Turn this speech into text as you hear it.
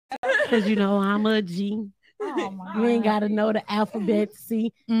Because you know I'm a G. Oh my You ain't gotta know the alphabet to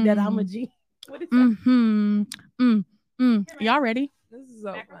see that I'm a G. What is that? Y'all ready? This is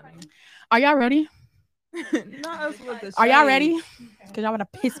so funny. Are y'all ready? Not us with the Are y'all shade. ready? Because y'all want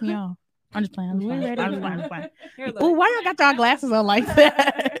to piss me off. I'm just playing. I'm just playing. I'm just playing. Here, look. Ooh, why y'all got y'all glasses on like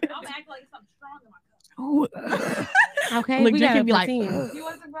that? I'm acting like something strong in my cup. Ooh. Okay, Look, we Jen gotta can be like, pretend. You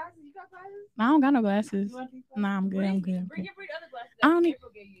want some glasses? You got glasses? I don't got no glasses. You want these glasses? Nah, I'm good. I'm good. I'm Bring good. your other glasses. I don't need.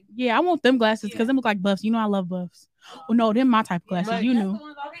 April gave you. Yeah, I want them glasses because them look like buffs. You know I love buffs. Oh no, them my type of glasses. But You That's knew. the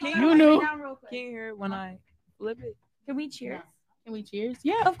ones I was You talking about. knew. Right now, real quick. Can you hear it when I flip it? Can we cheers? Can we cheers?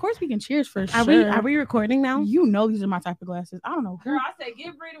 Yeah, of course we can cheers for Are sure. we recording now? You know these are my type of glasses. I don't know Girl, I said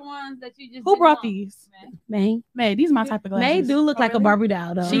give Brie the ones that you just. who didn't brought want, these. man. May. These are my type of glasses. May do look like a Barbie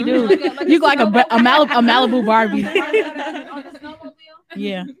doll though. She do. Like You look like a Malibu Barbie. On the snowmobile.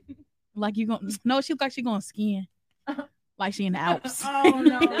 Yeah. Like you going no, she look like she going skiing. Like she in the Alps. Oh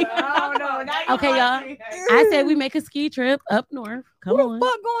no! Oh no! Okay, y'all. I said we make a ski trip up north. Come Who on. the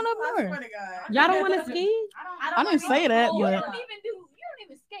fuck going up north? Y'all don't want to ski? I didn't say that, You but don't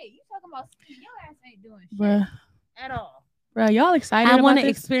even skate. You talking about ski? Your ass ain't doing shit bruh, at all. y'all excited? I want to about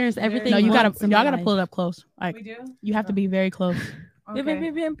this? experience everything. No, you gotta once in y'all my gotta life. pull it up close. Like We do. you have to be very close.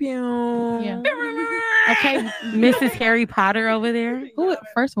 Okay. Yeah. Okay, Mrs. Harry Potter over there. Who?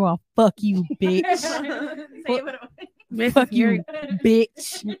 First of all, fuck you, bitch. Mrs. Fuck you, Harry.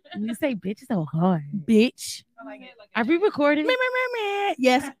 bitch. You say bitch so hard. Bitch. Are we recording?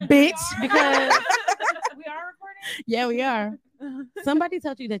 Yes, bitch. Because We are recording. Yeah, we are. somebody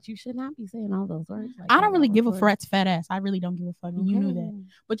told you that you should not be saying all those words. Like I that don't really on give a recording. rat's fat ass. I really don't give a fuck. And you knew that.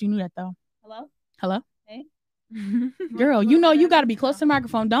 But you knew that though. Hello. Hello? Hey. Girl, you know you gotta be close to the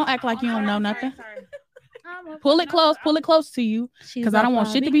microphone. Don't act like you don't know nothing. Pull it close to you. She's Because I a don't want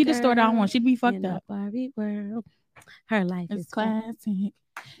shit to Barbie be distorted. I don't girl want shit to be fucked in a up. Barbie world. Her life It's is classic.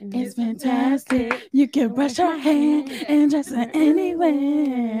 and It's fantastic. You can brush your hair and dress it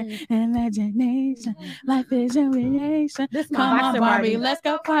anywhere. Imagination, life is your creation. This my Come on, boxer Barbie, Barbie. let's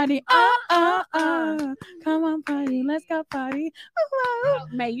go party. Come on, party, let's go party.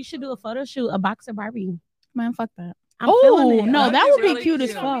 May, you should do a photo shoot, a boxer Barbie. Man, fuck that. I'm Oh feeling it. no, that would be really cute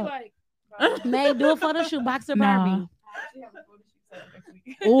as cute. fuck. May, do a photo shoot, boxer Nah. Barbie.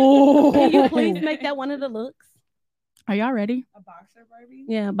 Oh, Can you please make that one of the looks? Are y'all ready? A boxer Barbie.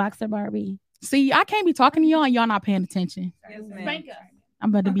 Yeah, boxer Barbie. See, I can't be talking to y'all and y'all not paying attention. Yes, ma'am. Spank us. I'm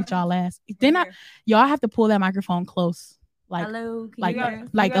about to beat y'all ass. Then y'all have to pull that microphone close, like Hello. like you gotta,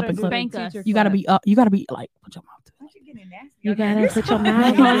 like up and close. spank us. You gotta be up. You gotta be like put your mouth to it. You gotta put your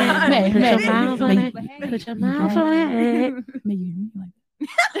mouth on it. Put your mouth on it. May- Put your mouth on it. May you like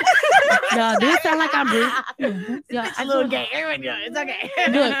Y'all, do it sound like I'm Bruce? Y'all, I little just- gay. It's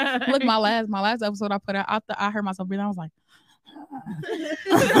okay. look my last episode I put out after I heard myself breathing. I was like,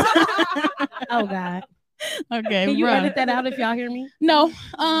 Oh God. okay, Can you bruh. edit that out if y'all hear me? No.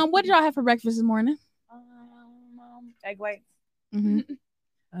 What did y'all have for breakfast this morning? Egg whites.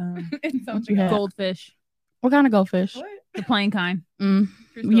 Mm-hmm. What you had? Goldfish. What kind of goldfish? The plain kind. Mm.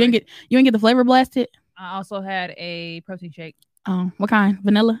 True You didn't get the flavor blasted? I also had a protein shake. What kind?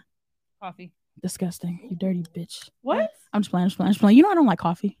 Vanilla? Coffee. Disgusting. You dirty bitch. What? I'm just playing. You know I don't like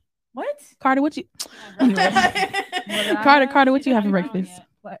coffee. What? Carter, what you Carter, what you have for breakfast?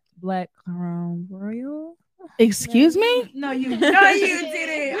 Black Crown Royal. Excuse me? No, you didn't. Are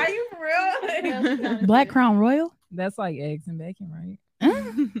you for real? Black Crown Royal? That's like eggs and bacon,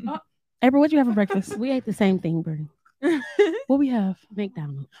 right? April, what you have for breakfast? We ate the same thing, Bernie. What we have?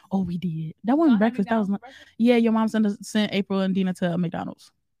 McDonald's. Oh, we did. That wasn't breakfast. That was not. Yeah, your mom sent April and Dina to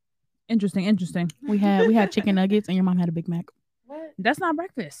McDonald's. Interesting. We had chicken nuggets and your mom had a Big Mac. What? That's not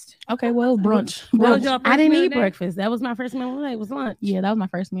breakfast. Okay, well, brunch. What was Brunch. y'all first I didn't meal eat today? breakfast. That was my first meal today. It was lunch. Yeah, that was my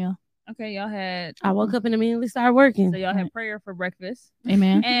first meal. Okay, y'all had. I woke up and immediately started working. So y'all had prayer for breakfast.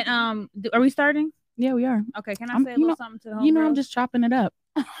 Amen. And are we starting? Yeah, we are. Okay, can I I'm- say a you little know- something to the You know, I'm homegirls? just chopping it up.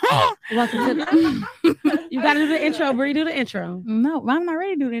 Welcome to the- You gotta do the intro, Bree. Do the intro. No, I'm not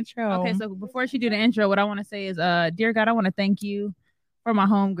ready to do the intro. Okay, so before she do the intro, what I want to say is, dear God, I want to thank you for my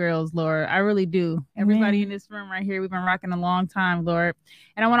homegirls, Lord. I really do. Everybody Amen. in this room right here, we've been rocking a long time, Lord.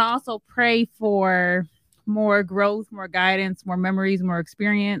 And I want to also pray for more growth, more guidance, more memories, more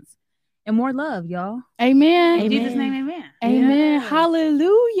experience, and more love, y'all. Amen. In Amen. Jesus' name, amen. Amen. Yes.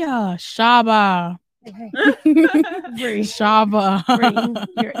 Hallelujah. Shaba. Bree. Shaba.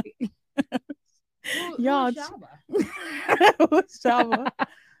 Bree, Y'all. Shaba.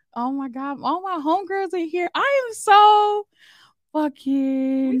 Oh my God. All my homegirls are here. I am so We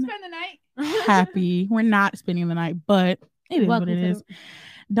fucking spend the night. happy. We're not spending the night, but It is Welcome what it to is.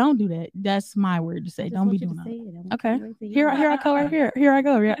 Don't do that. That's my word to say. I just Don't be want you doing to that. say it. I want Okay. you to say it. Here I go right here. Here I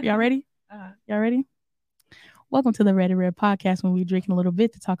go. Y'all ready? Y'all ready? Welcome to the Red and Red podcast when we drinking a little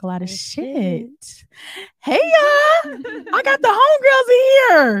bit to talk a lot of shit. Hey y'all. I got the homegirls in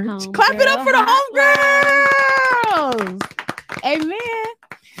here. Clap it up for the homegirls. Amen.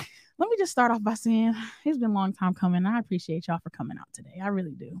 Let me just start off by saying it's been a long time coming. I appreciate y'all for coming out today. I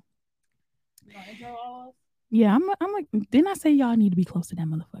really do. Yeah, I'm like, didn't I say y'all need to be close to that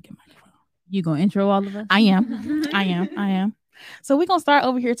motherfucking microphone? You gonna intro all of us? I am. So we're gonna start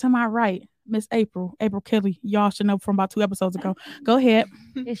over here to my right, Miss April Kelly. Y'all should know from about 2 episodes ago. Go ahead.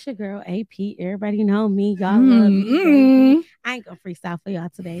 It's your girl AP. Everybody know me. Y'all love me. Baby. I ain't gonna freestyle for y'all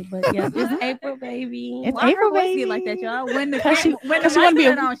today, but yeah, it's April, baby. It's Why April, her voice baby. get like that, y'all? When the She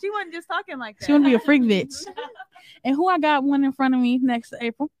wasn't just talking like that. She want to be a freak bitch. And who I got one in front of me next to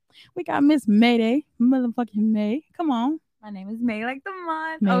April? We got Miss Mayday, motherfucking May. Come on. My name is May like the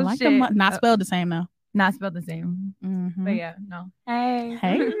month. May like the month. Not spelled the same though. Not spelled the same. Mm-hmm. But yeah, no. Hey.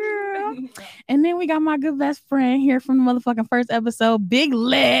 Hey girl. And then we got my good best friend here from the motherfucking first episode, Big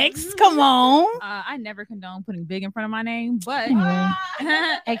Lex. Come on. I never condone putting big in front of my name, but Anyway.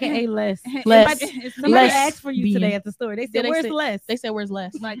 AKA Les. Somebody Les asked for you being. today at the store. They said, "Where's Les?" They said, "Where's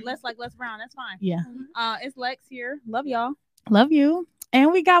Les?" like Les Brown. That's fine. Yeah. It's Lex here. Love y'all. Love you.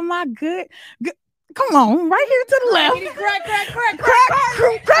 And we got my good come on, right here to the left.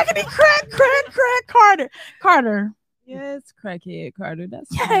 Crackety crack, Karter. Yes, crackhead Karter. That's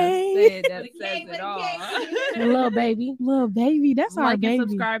Yay. that says it all. Little baby. That's our Like baby. and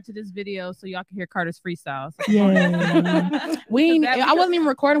subscribe to this video so y'all can hear Carter's freestyles. Yeah. I wasn't even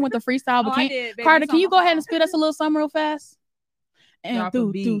recording with the freestyle, but Karter, can you go ahead and spit us a little something real fast? And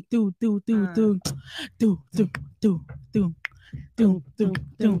do.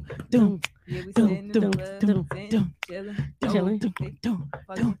 Yeah, we sitting in the club, chilling,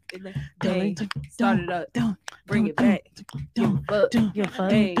 start it up, bring it back, give a fuck,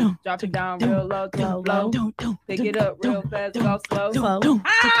 hey, drop it down real low, low, pick it up real fast, go slow.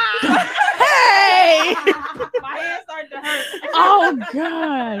 Hey! My hands started to hurt. Oh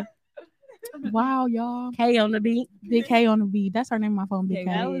God! Wow, y'all. K on the beat. Big K on the beat. That's her name on my phone. Big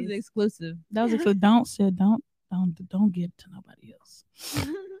K. That was exclusive. Don't get to nobody else.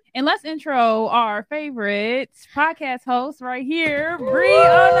 And let's intro our favorite podcast host right here, Bree.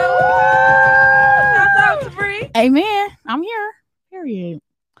 Oh no! Shout out to Bree. Amen. I'm here. Period.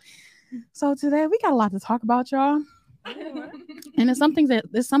 So today we got a lot to talk about, y'all. And there's some things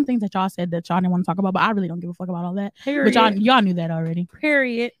that y'all said that y'all didn't want to talk about, but I really don't give a fuck about all that. Period. But y'all knew that already.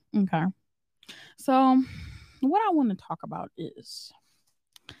 Period. Okay. So what I want to talk about is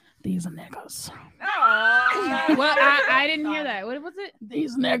these niggas. Well, I didn't hear that. What was it?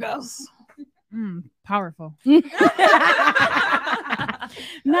 These niggas. Powerful.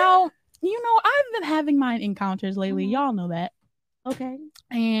 Now, I've been having my encounters lately. Y'all know that. Okay.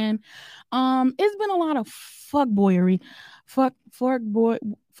 And it's been a lot of fuckery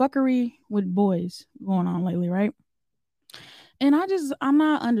with boys going on lately, right? And I'm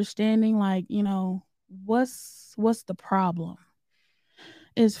not understanding, like, what's the problem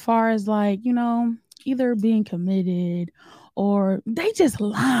as far as, like, either being committed or they just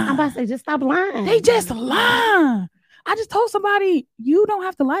lie. I'm about to say, just stop lying. They just lie. I just told somebody, you don't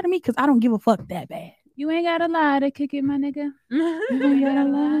have to lie to me because I don't give a fuck that bad. You ain't gotta lie to kick it, my nigga. You ain't gotta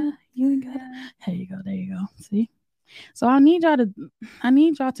lie. You ain't gotta. There you go. See? So I need y'all to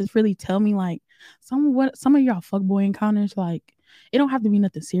really tell me, like, some of y'all fuckboy encounters, like, it don't have to be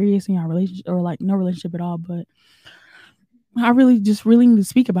nothing serious in y'all relationship or like no relationship at all, but I really need to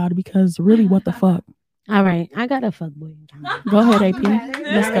speak about it because really, what the fuck? All right, I got a fuckboy encounter. Go ahead, AP.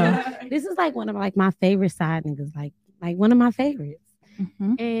 Let's go. This is like one of like my favorite side niggas, like one of my favorites.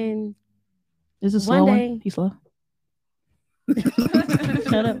 Mm-hmm. And this is slow one. He's slow.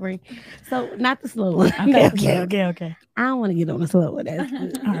 Shut up, Bree. So not the slow one. Okay. I don't want to get on the slow one. That's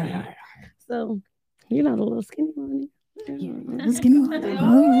good. All right. So the little skinny one. The skinny one.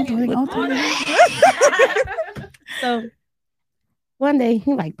 So one day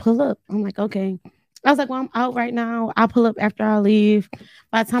he like pull up. I'm like, okay. I was like, well, I'm out right now. I'll pull up after I leave.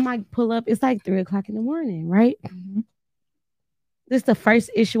 By the time I pull up, it's like 3:00 in the morning, right? Mm-hmm. This is the first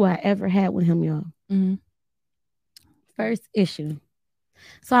issue I ever had with him, y'all. Mm-hmm. First issue.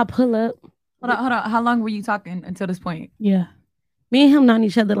 So I pull up. Hold on. How long were you talking until this point? Yeah. Me and him known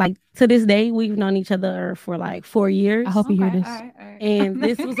each other, like, to this day, we've known each other for like 4 years. I hope you hear this. All right. And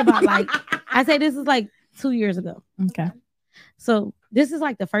this was about like, I say this is like 2 years ago. Okay. So this is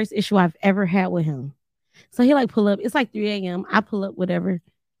like the first issue I've ever had with him. So he like pull up. It's like 3 a.m. I pull up, whatever.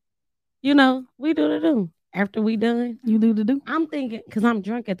 We do the do. after we done, You do. I'm thinking, because I'm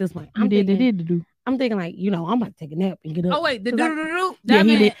drunk at this point. You did do. I'm thinking like, I'm about to take a nap and get up. Oh wait, the 'Cause I- do. Yeah,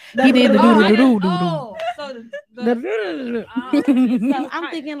 he did. He did the do. Oh, so So I'm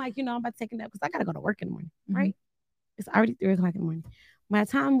thinking like, I'm about to take a nap because I gotta go to work in the morning, right? It's already 3:00 in the morning. By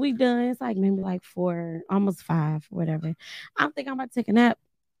the time we done, it's like maybe like 4, almost 5, whatever. I'm thinking I'm about to take a nap.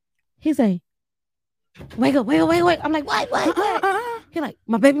 He say, wake up. I'm like, what? He like,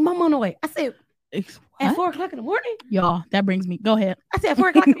 my baby mama on the way. I said, at 4:00 in the morning? Y'all, that brings me. Go ahead. I said,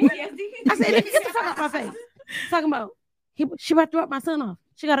 4:00 in the morning. I said, nigga, get the fuck out my face. Talking about, she about to drop my son off.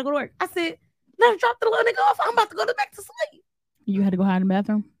 She got to go to work. I said, let her drop the little nigga off. I'm about to go back to sleep. You had to go hide in the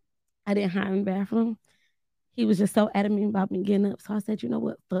bathroom? I didn't hide in the bathroom. He was just so adamant about me getting up. So I said, you know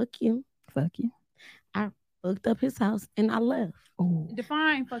what? Fuck you. I fucked up his house and I left. Oh,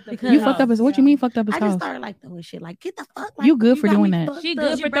 define fucked up. You fucked up his. What you mean fucked up his I house? just started like throwing shit. Like, get the fuck. Like, You good for got doing me that. fucked She up.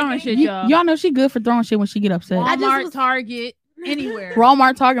 good for throwing shit, y'all. y'all. Know she good for throwing shit when she get upset. Walmart, Target, anywhere.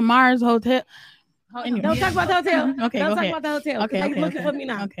 Walmart, Target, Myers, hotel. Anyway. Don't talk about the hotel. Okay, Don't go talk ahead. about the hotel. Okay, They looking for me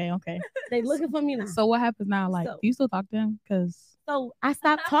now. Okay. They looking for me now. So what happens now? Like, So- do you still talk to him? Because So I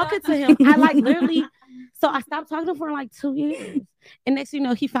stopped talking to him. I like literally. So I stopped talking to him for like 2 years. And next,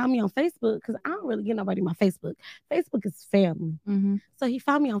 he found me on Facebook because I don't really get nobody my Facebook. Facebook is family. So he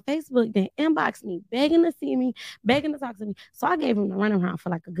found me on Facebook, then inboxed me, begging to see me, begging to talk to me. So I gave him the runaround for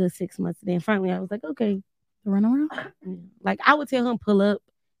like a good 6 months. Then finally, I was like, okay. the runaround. Like I would tell him pull up,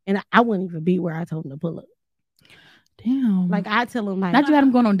 and I wouldn't even be where I told him to pull up. Damn. Like I tell him like, not you had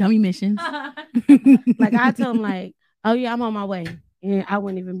him going on dummy missions. like I tell him like, oh yeah, I'm on my way, and I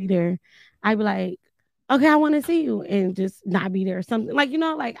wouldn't even be there. I'd be like, okay, I want to see you, and just not be there or something. Like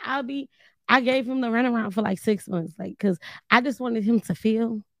like I gave him the runaround for like 6 months, like because I just wanted him to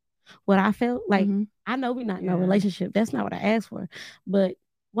feel what I felt. Like I know we're not in a relationship. That's not what I asked for. But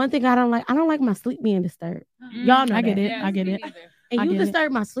one thing I don't like my sleep being disturbed. Y'all know I get that. it. Yeah, I get me it. neither. And I you get it.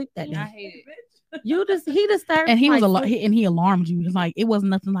 disturbed my sleep that I day. hate it. He disturbed, And he was my sleep. and he alarmed you. It's like it wasn't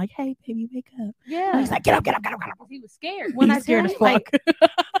nothing like, hey baby, wake up. Yeah, He's like, get up. He was scared. when He's I scared tell as him, fuck.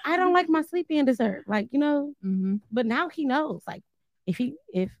 like, I don't like my sleep being disturbed. Like but now he knows. Like if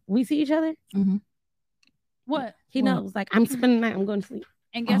we see each other, What? he knows. Like I'm spending the night. I'm going to sleep.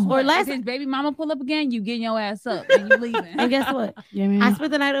 And guess Oh. what? Or last- If his baby mama pull up again, you getting your ass up and you leaving. And guess what? Yeah, man. I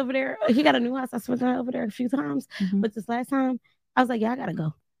spent the night over there. He got a new house. I spent the night over there a few times. But this last time, I was like, yeah, I gotta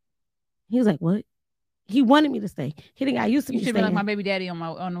go. He was like, what? He wanted me to stay. He didn't got used to You me should be like staying. my baby daddy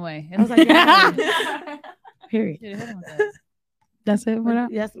on the way. I was like, yeah, period. Should've hit him with that. That's it for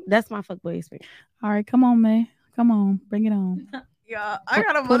that. That's my fuckboy experience. All right, come on, May. Come on, bring it on. Yeah, I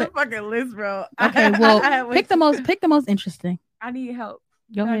got a Put it- motherfucking list, bro. Okay, I well, have pick the most interesting. I need help.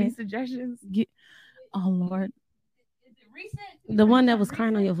 Go Got any ahead. suggestions? Oh Lord. Is it recent? The one that was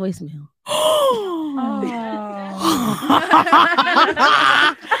crying on your voicemail.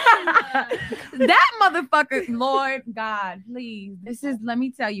 That motherfucker, Lord God, please. Let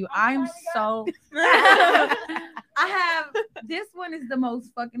me tell you, I'm so. I have this one is the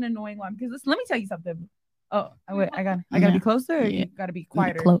most fucking annoying one because let me tell you something. Oh, wait, I gotta be closer. Or you gotta be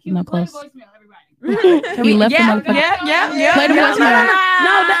quieter. Close. He No, was playing close. voicemail, everybody. He left the motherfucker. Yeah. Play the voicemail.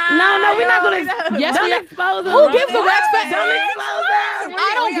 No, we're not gonna. Yes, don't we are. expose them. Who gives a rat's back? Don't expose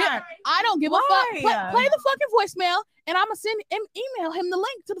them. I don't give a fuck. Why? Play the fucking voicemail, and I'm gonna email him the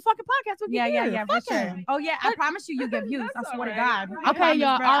link to the fucking podcast. When Yeah, for Fuck sure. him. Oh yeah, I promise you get views. I swear to God. Okay,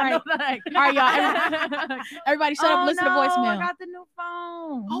 y'all. All right, y'all. Everybody, shut up. Listen to I voicemail. got the new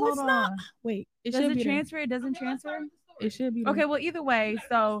phone. Oh, it's Hold not. on. Wait, it Does should it be there. transfer? It doesn't transfer. It should be there. Okay, well either way,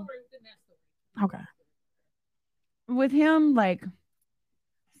 so Okay. with him, like,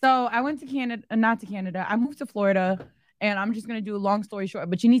 so I went to Canada, not to Canada. I moved to Florida, and I'm just gonna do a long story short.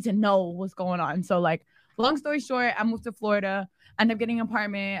 But you need to know what's going on. So, like, long story short, I moved to Florida. I ended up getting an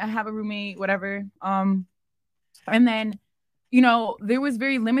apartment. I have a roommate, whatever. And then, there was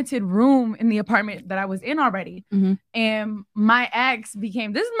very limited room in the apartment that I was in already. And my ex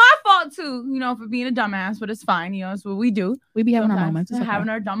became. This is my fault too, for being a dumbass. But it's fine. It's what we do. We be having our Sometimes moments. It's we're okay. having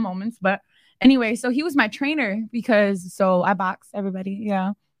our dumb moments. But anyway, so he was my trainer because I box everybody.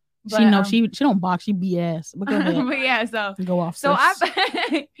 Yeah. But, She know she don't box. She BS. But go ahead. but yeah, so Go off. so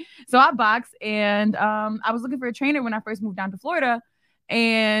sis. I box and I was looking for a trainer when I first moved down to Florida,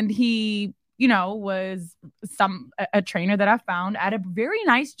 and he was a trainer that I found at a very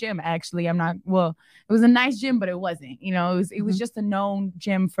nice gym. Actually, it was a nice gym, but it wasn't. It was just a known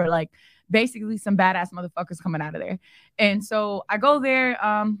gym for like basically some badass motherfuckers coming out of there. And so I go there.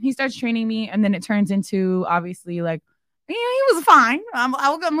 He starts training me, and then it turns into obviously like. Yeah, he was fine. I'm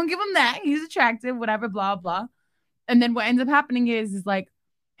gonna give him that. He's attractive, whatever, blah blah. And then what ends up happening is like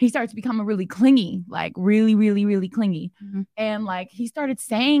he started to become really clingy, like really, really, really clingy. Mhm. And like he started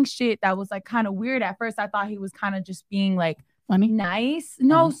saying shit that was like kind of weird. At first, I thought he was kind of just being like Funny. nice,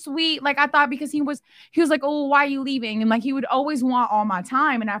 no, sweet. Like I thought because he was like, oh, why are you leaving? And like he would always want all my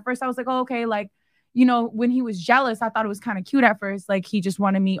time. And at first, I was like, oh, okay, like when he was jealous, I thought it was kind of cute at first. Like he just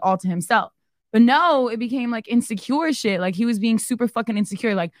wanted me all to himself. But no, it became like insecure shit. Like he was being super fucking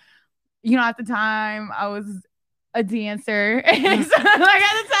insecure. Like, at the time I was a dancer. And so, like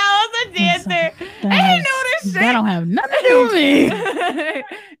at the time I was a dancer. I didn't know this shit. That don't have nothing to do with me.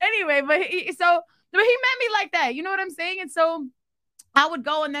 Anyway, but he met me like that. You know what I'm saying? And so I would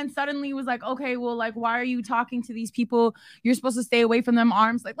go and then suddenly was like, okay, well, like, why are you talking to these people? You're supposed to stay away from them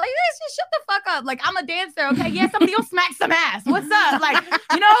arms. Like this, just shut the fuck up. Like, I'm a dancer. Okay. Yeah. Somebody will smack some ass. What's up? Like,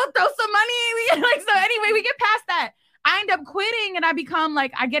 throw some money. Like, so anyway, we get past that. I end up quitting and I become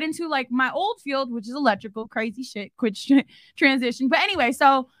like, I get into like my old field, which is electrical, crazy shit, transition. But anyway,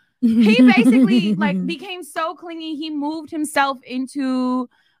 so he basically like became so clingy. He moved himself into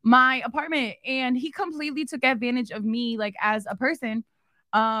my apartment and he completely took advantage of me like as a person.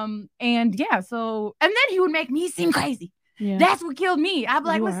 And yeah, so, and then he would make me seem crazy. Yeah. That's what killed me. I'm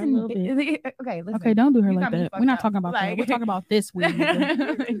like, listen, okay, don't do her like that. We're not talking about that. We're talking about this week.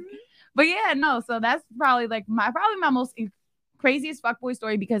 But yeah, no, so that's probably like my most craziest fuckboy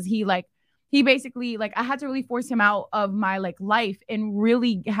story because he basically like I had to really force him out of my like life and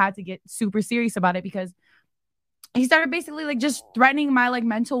really had to get super serious about it because he started basically like just threatening my like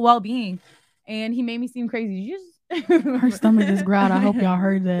mental well-being and he made me seem crazy. Her stomach just growled. I hope y'all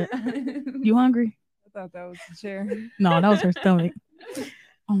heard that. You hungry? I thought that was the chair. No, that was her stomach.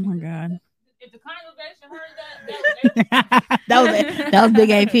 Oh my God. If the congregation heard that that was big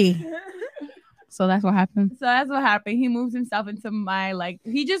AP. So that's what happened. He moved himself into my like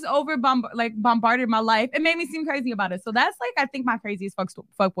he just bombarded my life and made me seem crazy about it. So that's like I think my craziest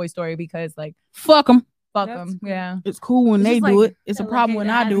fuckboy story because like fuck them. Yeah. It's cool when they do it. It's a problem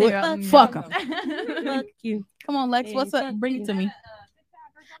when I do it. Fuck them. Fuck you. Come on, Lex. What's up? Bring it to me.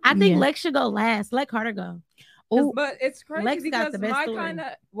 I think Lex should go last. Let Karter go. But it's crazy Lex because got the best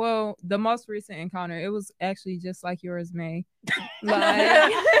the most recent encounter, it was actually just like yours, May.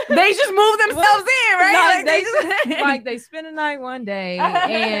 Like they just moved themselves in, right? They spend a night one day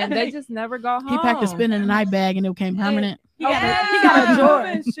and they just never go home. He packed a spin in a night bag and it became permanent. He got a drawer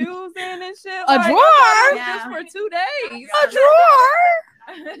and shoes in and shit. A drawer? Just for 2 days. A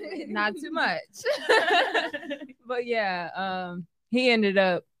drawer? Not too much. But yeah, he ended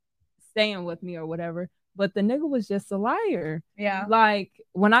up staying with me or whatever. But the nigga was just a liar. Yeah. Like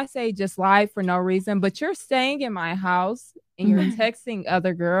when I say just lie for no reason, but you're staying in my house and you're texting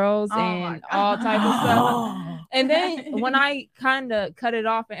other girls and all type of stuff. And then when I kind of cut it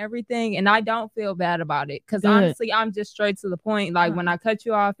off and everything, and I don't feel bad about it because honestly, I'm just straight to the point. Like when I cut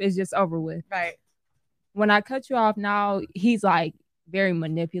you off, it's just over with. Right. When I cut you off now, he's like very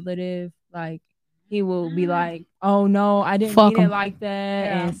manipulative. Like he will be like, "Oh no, I didn't mean it like that,"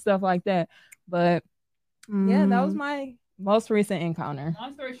 and stuff like that. But yeah, that was my most recent encounter.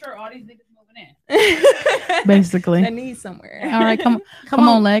 Long story short, all these niggas moving in. Basically. I need somewhere. All right, come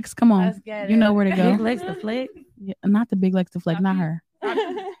on, Lex. Come on. You know where to go. Big Lex the flick. Yeah, not the big Lex the flick, not her.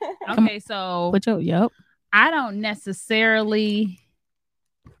 Okay, so I don't necessarily.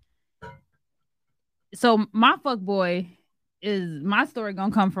 So my fuck boy is my story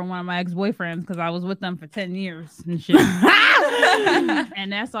gonna come from one of my ex-boyfriends because I was with them for 10 years and shit.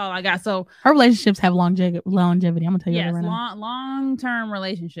 And that's all I got. So her relationships have longevity. I'm gonna tell you that right now. Long-term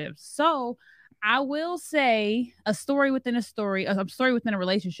relationships. So I will say a story within a story within a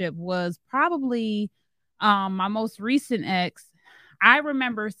relationship was probably my most recent ex. I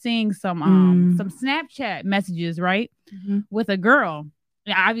remember seeing some Snapchat messages, right, with a girl.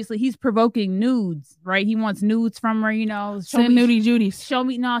 Obviously, he's provoking nudes, right? He wants nudes from her, Send nudie Judies. Show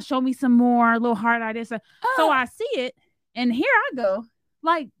me some more, a little heart idea. So I see it, and here I go.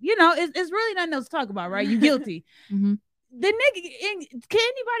 Like, it's really nothing else to talk about, right? You guilty. The nigga, can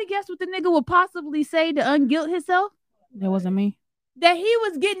anybody guess what the nigga would possibly say to unguilt himself? That wasn't me. That he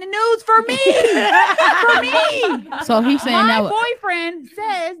was getting the nudes for me. For me. So he's saying my boyfriend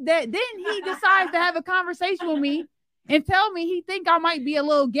says that then he decides to have a conversation with me and tell me he think I might be a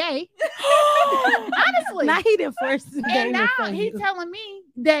little gay. Honestly. Now he didn't force it. And now he's telling me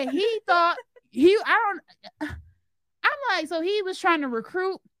that he thought I'm like, so he was trying to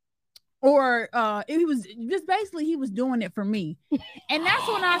recruit or he was doing it for me. And that's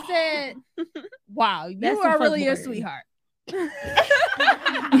when I said, wow, you are really a sweetheart. Shut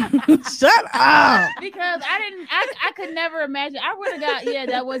up. Because I could never imagine. I would have got,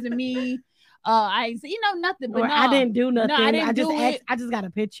 that wasn't me. I ain't say, nothing. But Or no, I didn't do nothing. I didn't just do it. I just got a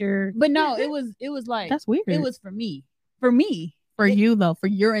picture. But no, it was like That's weird. it was for me. For me. For you though, for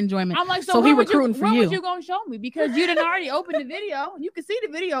your enjoyment. I'm like, so he recruiting for when you. was you gonna show me? Because you didn't already open the video. You can see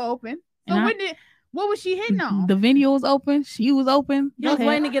the video open. So what was she hitting on? The video was open. She was open. I was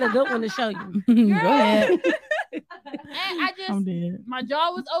waiting to get a good one to show you. Go ahead. And I just, I'm dead. my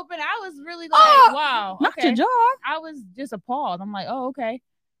jaw was open. I was really like, wow. Not okay. your jaw. I was just appalled. I'm like, oh, okay.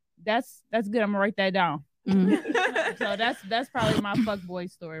 That's good. I'm gonna write that down. So that's probably my fuckboy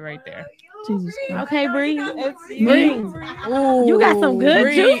story right there. Jesus Christ. Okay, Bree. Bree. You got some good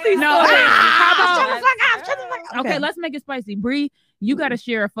Bree. juicy No, stories. how about- Shut the fuck up. Okay, let's make it spicy. Bree, you got to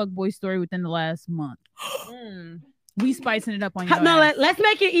share a fuckboy story within the last month. We spicing it up on your No, ass. let's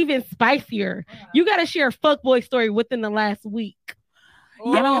make it even spicier. You got to share a fuckboy story within the last week.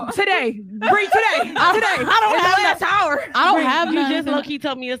 Today. Bree, today. I don't have last hour. I don't have You none. just low key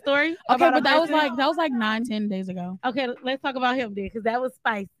told me a story. Okay, about but a that was person? like 9-10 days ago. Okay, let's talk about him then, because that was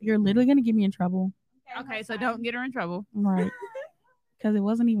spicy. You're literally gonna get me in trouble, Okay, so don't get her in trouble. right? Because it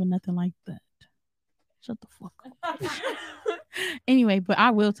wasn't even nothing like that. Shut the fuck up. Anyway, but I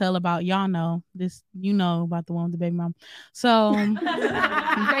will tell about y'all know this. You know about the one with the baby mom. So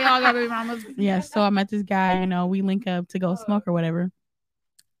They all got baby mamas. yeah, so I met this guy. We link up to go smoke or whatever,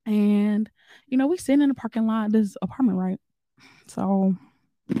 and we sitting in the parking lot. This apartment, right? So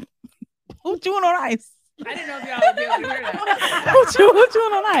who chewing on ice? I didn't know if y'all would be able to hear that. Who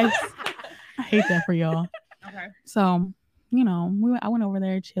chewing on ice? I hate that for y'all. Okay. So, I went over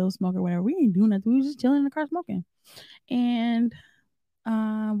there, chill, smoke or whatever. We ain't doing nothing. We was just chilling in the car smoking. And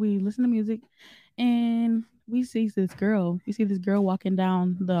we listen to music and we see this girl. We see this girl walking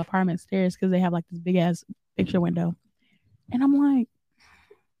down the apartment stairs because they have like this big ass picture window. And I'm like,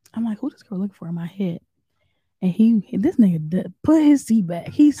 who this girl looking for in my head? And this nigga put his seat back.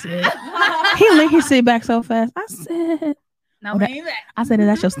 He said, he licked his seat back so fast. I said, No, is is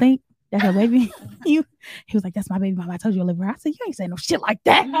that your stink? That's your baby? He was like, that's my baby mama. I told you I live with her. I said, you ain't saying no shit like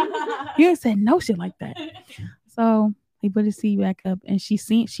that. You ain't saying no shit like that. So he put his seat back up and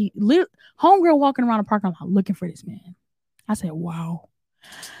homegirl walking around the parking lot looking for this man. I said, wow.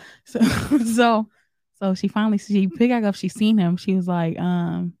 So she picked back up. She seen him. She was like,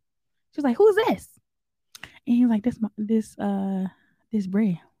 who's this? And he was like, this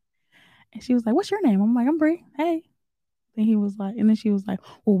Brie. And she was like, what's your name? I'm like, I'm Brie. Hey. And he was like, and then she was like,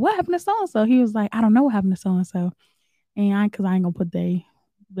 well, what happened to so-and-so? He was like, I don't know what happened to so-and-so. And because I ain't gonna put they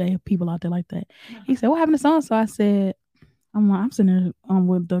people out there like that. He said, what happened to so-and-so? I said, I'm sitting there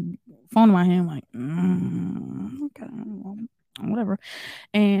with the phone in my hand, like, okay, whatever.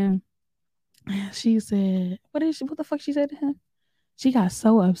 And she said, what the fuck she said to him? She got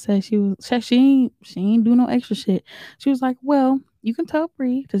so upset. She ain't do no extra shit. She was like, well, you can tell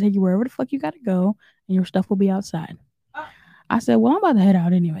Bree to take you wherever the fuck you gotta go, and your stuff will be outside. I said, well, I'm about to head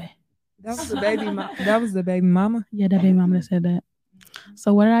out anyway. That was the baby mama. That was the baby mama. Yeah, that baby mama that said that.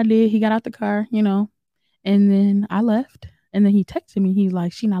 So what I did, he got out the car, and then I left. And then he texted me. He's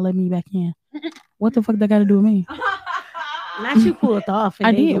like, she not letting me back in. What the fuck that got to do with me? Not you pulled off. And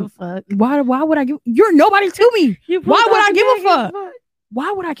I didn't did. give a fuck. Why would I give? You're nobody to me. Why would I give a fuck? fuck?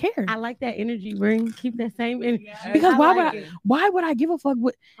 Why would I care? I like that energy, Bring. Keep that same energy. Because I why would I give a fuck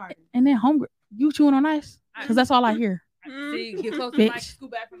with? And then homegirl, you chewing on ice? Because that's all I hear. See, get close to the mic. Bitch.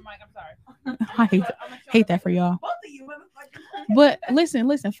 Scoot back from the mic. I'm sorry. I hate that for y'all. But listen.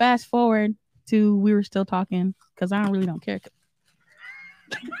 Fast forward to we were still talking because I really don't care.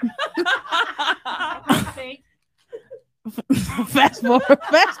 Fast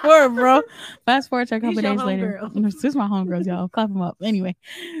forward, bro. Fast forward to a couple days later. This is my homegirls, y'all. Clap them up. Anyway,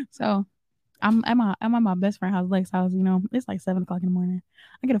 so I'm at my best friend house, Lex house. It's like 7 o'clock in the morning.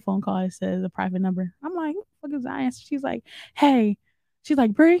 I get a phone call. It says a private number. I'm like, what the fuck is that? I answer. She's like, hey. She's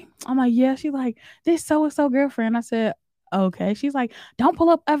like, Bree. I'm like, yeah. She's like, this so-and-so girlfriend. I said, okay. She's like, don't pull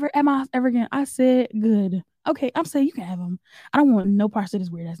up ever at my house ever again. I said, good. Okay, I'm saying you can have him. I don't want no parts of this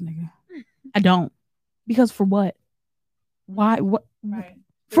weird ass nigga. I don't. Because for what? Why? What? Right.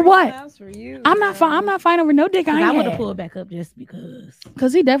 For what? For you, I'm not fine. I'm not fine over no dick. I would have had. pulled back up just because.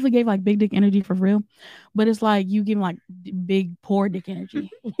 Because he definitely gave like big dick energy for real, but it's like you give him like big poor dick energy.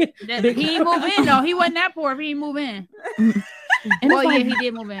 He ain't move in though. He wasn't that poor if he ain't move in. And Well, it's like, yeah, he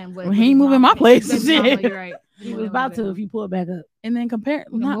did move in. But well, he ain't move in my place. Shit. You're right. He was about to if you pull it back up. And then compare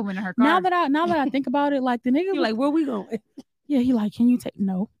Move into her car. now that I think about it, like the nigga, You're like, where we going? yeah, he like, can you take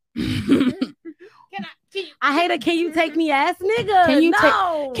no? I hate a can you take me ass nigga. Can you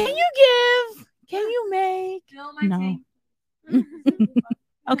no. Can you give? Can you make? No.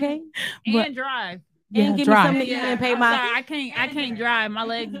 Okay. and but- drive. and give drive. me something to eat and pay I'm my sorry, I can't drive. My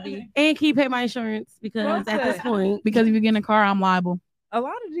legs be. and can you pay my insurance because at this point, Because if you get in a car, I'm liable. A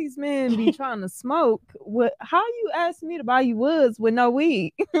lot of these men be trying to smoke. How you ask me to buy you woods with no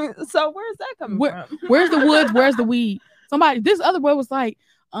weed? So where's that coming from? Where's the woods? Where's the weed? This other boy was like,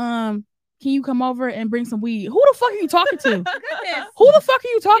 can you come over and bring some weed? Who the fuck are you talking to? Goodness. Who the fuck are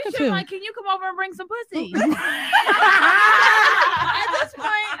you talking You should to? like, can you come over and bring some pussy? At this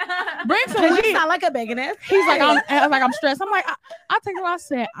point, Bring some because you weed. sound like a begging ass. He's like, I'm stressed. I'm like, I take him. I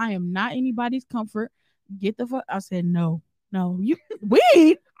said, I am not anybody's comfort. Get the fuck. I said, no, you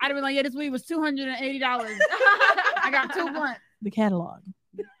weed. I'd have been like, yeah, this weed was $280. I got 2 blunts. The catalog.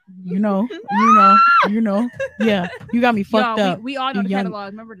 You know. Yeah, you got me fucked Yo, up. we all know You the young-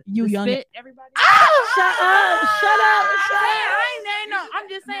 catalog. Remember the you young- spit, everybody? Shut up. I'm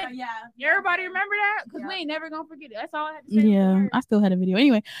just saying. Yeah. Everybody remember that? Because we ain't never going to forget it. That's all I had to say. Yeah, I still had a video.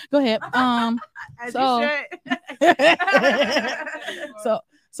 Anyway, go ahead.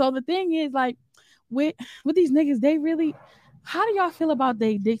 So the thing is, like, with these niggas, they really. How do y'all feel about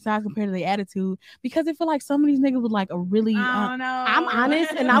their dick size compared to their attitude? Because I feel like some of these niggas would like a really. I don't know. I'm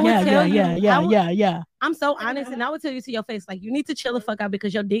honest, and I would tell you. Yeah. I'm so honest, and I would tell you to your face, like, you need to chill the fuck out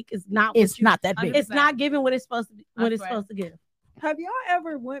because your dick is not. It's not that big. It's not giving what it's supposed to. What it's swear. supposed to give. Have y'all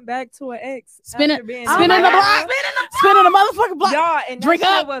ever went back to an ex? Spinning after being the together? block. Spinning the motherfucking block. Y'all, and Drink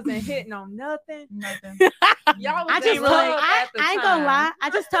that shit up. wasn't hitting on nothing. Y'all was I in just love told. at the I ain't time. gonna lie. I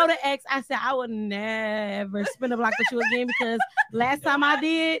just told the ex. I said I would never spin a block with you again because last time I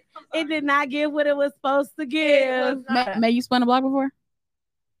did, it did not give what it was supposed to give. May you spin a block before?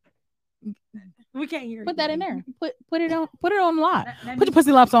 We can't hear. Put you. that in there. Put it on live. That Put your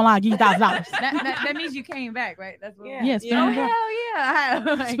pussy laps on live. Give you $1,000. that means you came back, right? That's what. Yeah. Yeah, spin a block.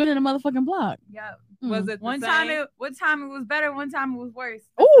 Hell yeah. Spinning a motherfucking block. Yeah. Was it the One same? time it was better. One time it was worse.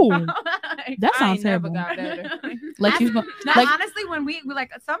 Ooh, Like, that I sounds ain't never terrible. got better. Like you, no, like honestly, when we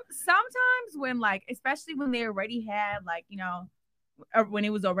like sometimes when like especially when they already had like or when it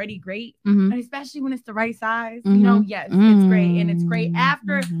was already great, mhm. and especially when it's the right size, yes, it's great, and it's great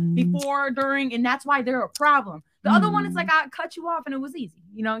after, before, during, and that's why they're a problem. The other one is like I cut you off and it was easy.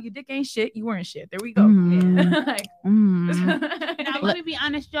 Your dick ain't shit. You weren't shit. There we go. Mm. Like, Now, let me be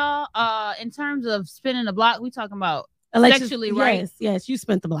honest, y'all. In terms of spinning the block, we talking about Alexis, sexually, right? Yes, you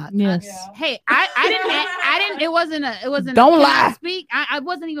spent the block. Yes. Hey, I didn't. It wasn't. Don't can lie. I speak. I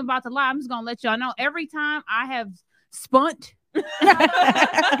wasn't even about to lie. I'm just gonna let y'all know. Every time I have spunt,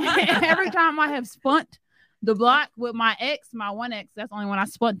 the block with my ex, my one ex, that's the only one I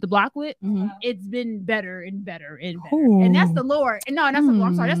spunt the block with. Mhm. It's been better and better and better. Ooh. And that's the Lord. No, that's the Lord.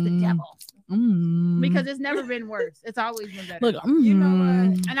 I'm sorry, that's the Mm. devil. Mm. Because it's never been worse. It's always been better. Look, You know mm.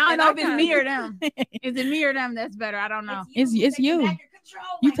 what? And I don't And know I if it's kinda- me or them. Is it me or them that's better? I don't know. It's you.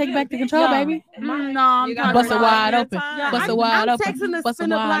 You take back the control, baby. No, I'm You talking gotta Bust it about- wide your open. time. Yeah, Bust it I'm wide open. texting the Bust it spin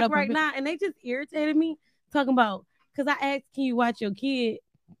the wide block open. right now, and they just irritated me talking about because I asked, "Can you watch your kid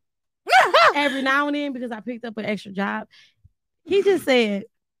every now and then?" Because I picked up an extra job. He just said,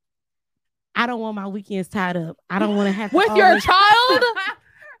 "I don't want my weekends tied up. I don't want to have to With your always-" child?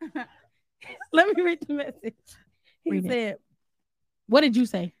 Let me read the message. He Read it. said, What did you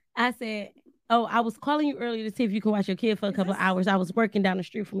say? "I said, oh, I was calling you earlier to see if you can watch your kid for a couple of hours. I was working down the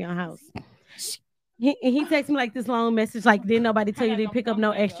street from your house." He texted me like this long message, like, "Didn't nobody tell you to pick up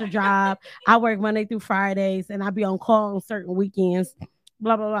no extra job? I work Monday through Fridays, and I be on call on certain weekends,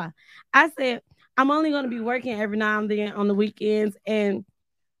 blah, blah, blah." I said, "I'm only going to be working every now and then on the weekends, and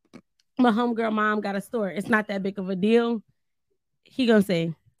my homegirl mom got a store. It's not that big of a deal." He going to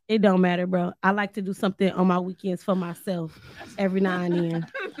say, "It don't matter, bro. I like to do something on my weekends for myself every now and then."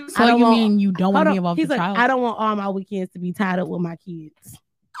 So I don't you want- mean you don't want Hold to on. be involved He's with the like, child? "I don't want all my weekends to be tied up with my kids."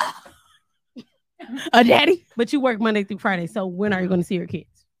 A daddy? But you work Monday through Friday, so when are you going to see your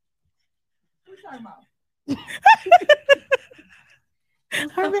kids?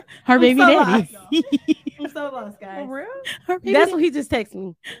 Her baby so daddy. I'm so lost, guys. For real? Her baby That's daddy. what he just texted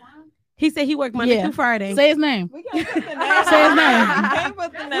me. He said he worked Monday Yeah. through Friday. Say his name. We can't put the name. Say his name. We can't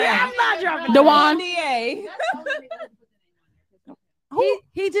put the name. I'm not dropping Dewan. NDA.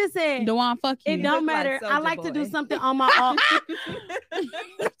 He just said Dewan, fuck you. it don't look like matter. I Soulja like to do Boy. something on my own.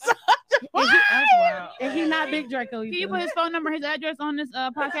 That's wild. And he not Big Draco. Can you put his phone number, his address on this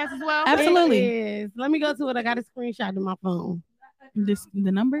podcast as well? Absolutely. It is. Let me go to it. I got a screenshot of my phone. The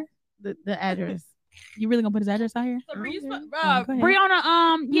number? The address. You really gonna put his address out here? So, Go ahead.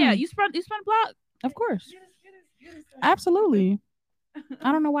 Brianna, yeah, you spun block. Of course. Absolutely.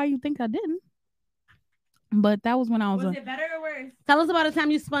 I don't know why you think I didn't. But that was when I was, Was it better or worse? Tell us about the time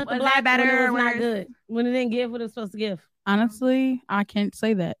you spun the Was block that better when it or was not worse? good. When it didn't give what it was supposed to give. Honestly, I can't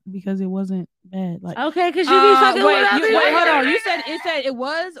say that because it wasn't bad. Like Okay, because you be fucking with other wait, hold on. niggas. You said it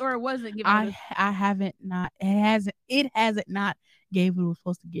was or it wasn't given. I haven't not. It hasn't not gave what it was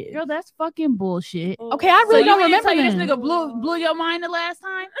supposed to give. Girl, that's fucking bullshit. Okay, I really don't remember This then. nigga blew your mind the last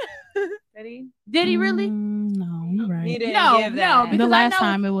time. Did he really? No, you're right. He didn't No, give no, that. because The I last know-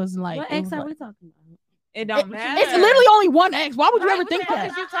 time it was like. What it ex was are like- we talking about? It don't matter. It's literally only one ex. Why would you ever think What that?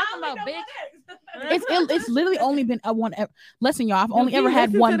 the fuck is you talking about, bitch? It's literally only been a one. Listen, y'all, I've only Do you ever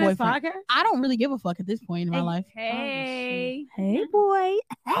had listen one to this boyfriend. podcast? I don't really give a fuck at this point in my life. Hey. Hey, boy.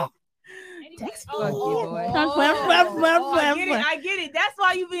 Text Fuck you, boy. I get it. That's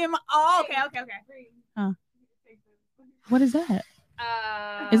why you be in my. Oh, okay. What is that?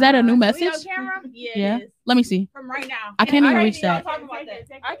 Is that a new message? Camera? Yeah. Yeah. It is. Let me see. From right now. I can't even reach that. Talk about that.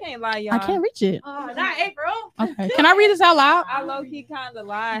 I can't lie, y'all. I can't reach it. Not April. Okay. Can I read this out loud? I low key kind of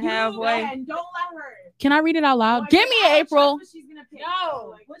lied halfway. And don't let her. Can I read it out loud? Give me an April.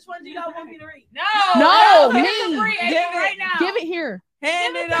 No. Which one do y'all want me to read? No. No, Give me. it to Bree, Give April, it. right now. Give it here.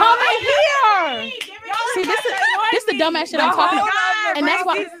 Hand it Come over. in here. See, this the dumbass shit I'm talking about. And that's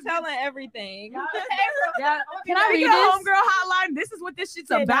why- he's telling everything. Can I read this? Homegirl hotline. This is what this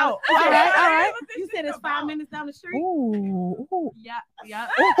shit's about. All right. You said it's 5 minutes down the street. Ooh. Yeah.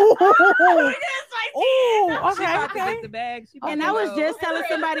 Ooh. She Okay. about to get the bag. She about And to I was go. just telling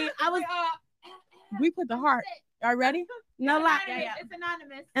somebody, We put the heart. Y'all ready? no lie. It's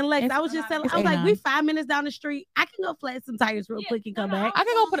anonymous. And Lex, It's- I was just telling, it's I was like, A9. we 5 minutes down the street. I can go flat some tires real quick and come back. I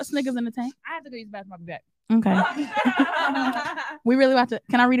can go put a Snickers in the tank. I have to go use the bathroom. I'll be back. Okay. We really about to.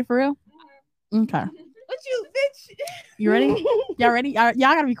 Can I read it for real? Okay. What you, bitch? You ready? Y'all ready? Y'all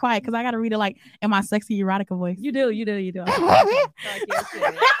gotta be quiet because I gotta read it like in my sexy erotica voice. You do. Talk your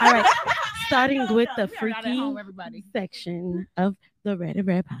shit. All right. Starting with the We are not at home, freaky everybody. section of the Red and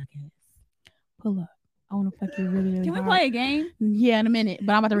Red podcast. Pull up. I want to fuck you really, really Can we hard. play a game? Yeah, in a minute.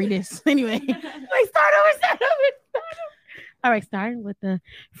 But I'm about to read this anyway. Wait, start over. All right, starting with the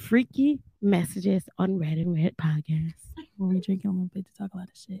freaky messages on Red and Red podcast. Were we drinking a little bit to talk about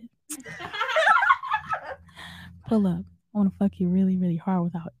this shit? Pull up. I want to fuck you really, really hard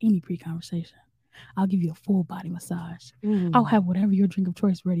without any pre-conversation. I'll give you a full body massage. I'll have whatever your drink of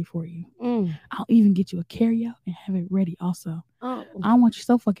choice ready for you. I'll even get you a carry-out and have it ready also. Oh. I want you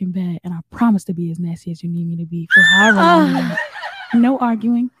so fucking bad, and I promise to be as nasty as you need me to be for however long you want. No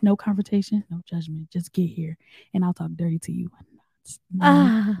arguing, no confrontation, no judgment. Just get here, and I'll talk dirty to you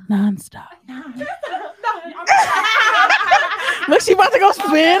non-stop. Look, she about to go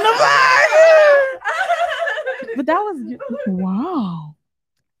spin the bag. But that was wow.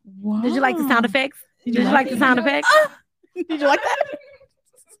 Did you like the sound effects? Did you like the sound effects? Did you like that?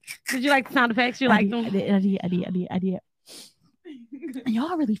 Did you like the sound effects? You like them? I did.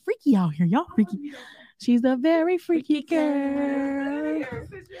 Y'all really freaky out here. Y'all freaky. She's a very freaky girl.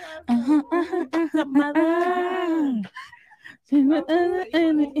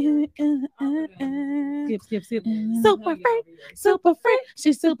 Skip. Super freak.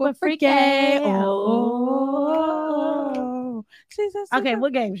 She's super freaky. Oh. She's a super Okay,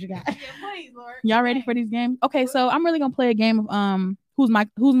 what games you got? Y'all ready for these games? Okay, so I'm really gonna play a game of who's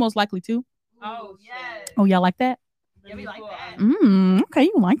most likely to. Oh, yes. Oh, y'all like that? Yeah, we like that. Okay,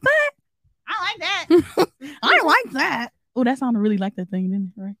 you like that? I like that. I like that. Oh, that sounded really like that thing,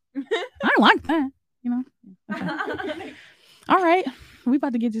 didn't it? Right? I like that. You know. Okay. All right, we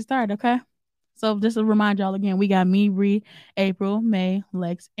about to get you started. Okay. So just to remind y'all again, we got me, Bree, April, May,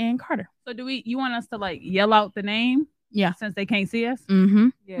 Lex, and Carter. So you want us to like yell out the name? Yeah. Since they can't see us. Mm-hmm.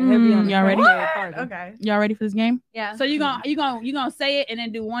 Yeah, heavy on the Y'all ready? Okay. Y'all ready for this game? Yeah. So you gonna say it and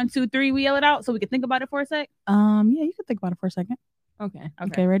then do 1, 2, 3. We yell it out so we can think about it for a sec. Yeah, you can think about it for a second. Okay.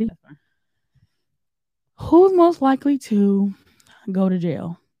 Okay, ready? That's fine. Who's most likely to go to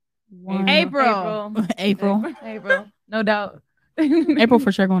jail? April. April. No doubt. April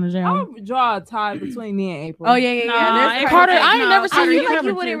for sure going to jail. I'm gonna draw a tie between me and April. Oh yeah. There's Carter, I ain't never seen you like cover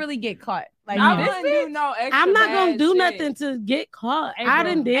you two. wouldn't really get caught. Like I Yeah. wouldn't do no extra. I'm not gonna bad do shit. nothing to get caught. I April.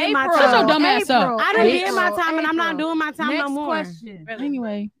 done did my April. Shut your time. dumb ass up. I done did April. my time, and I'm not April. doing my time Next no more. question.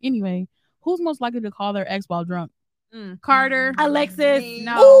 Anyway, who's most likely to call their ex while drunk? Carter. Alexis.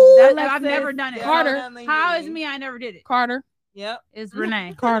 No, Ooh, I've Alexis. never done it. Yeah, Carter. definitely How is me? I never did it. Carter. Yep. It's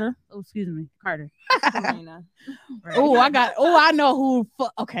Renee. Carter. Oh, excuse me, Carter. Karina. Right. I know who.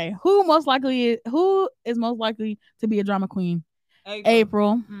 Okay, who is most likely to be a drama queen?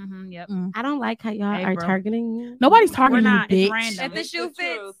 April. Mm-hmm, yep. I don't like how y'all are April. targeting me. Nobody's We're targeting you, not. It's bitch. random. If the shoe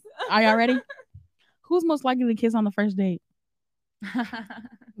fits. Are y'all ready? Who's most likely to kiss on the first date?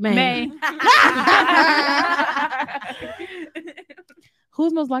 Man. May.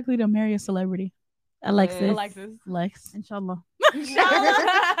 Who's most likely to marry a celebrity? Alexis. Lex. Inshallah.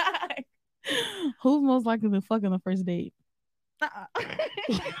 Who's most likely to fuck on the first date?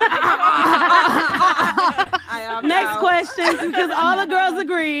 Next question, because all the girls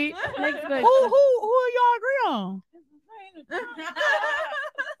agreed. Next question. Who y'all agree on?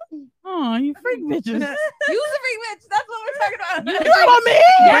 Oh, you freak bitches. You's a freak bitch. That's what we're talking about. You talking about me?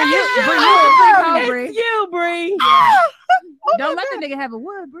 It's you, Bree. Don't let the nigga have a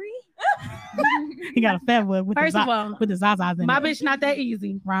wood, Bree. He got a fat wood with First of all, with the zazas in my it. bitch not that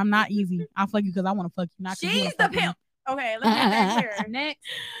easy. I'm not easy. I'll fuck you because I want to fuck you. Not 'cause you She's wanna the fuck me. pimp. Okay, let's get that clear. Next.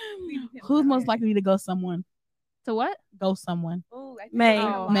 Who's most likely to ghost someone? To what? Ghost someone. Ooh, I think May. that's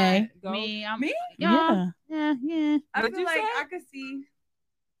a lot. May. Go. Me. Me? Yeah. Yeah. I What'd feel you like say? I could see.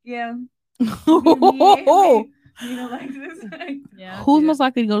 Yeah. Who's You know, like this. Yeah. most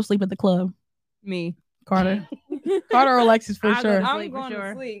likely to go to sleep at the club? Me. Carter. Carter or Alexis for I'll go sure. to I'm sleep for going sure.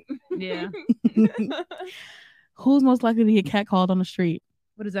 to sleep. Yeah. Who's most likely to get catcalled on the street?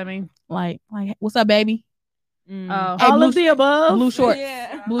 What does that mean? Like, what's up, baby? Mm. Oh. Hey, All blue- of the above. Blue shorts.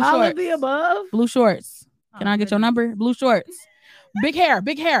 Yeah. Blue All shorts. of the above. Blue shorts. Can Oh, I get your goodness. number? Blue shorts. Big hair.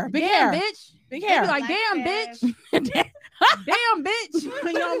 Big hair. Big Damn, hair. bitch. Big They be hair. like, damn, bitch. Damn, bitch.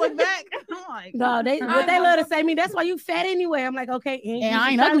 When you don't look back. I'm like, No, they love to say to me. That's why you fat anyway. I'm like, okay, and And you I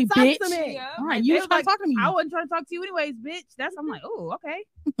ain't trying to ugly, talk to bitch. me. Yeah. All right, They you was just trying like, to talk to me. I wasn't trying to talk to you anyways, bitch. I'm like, oh,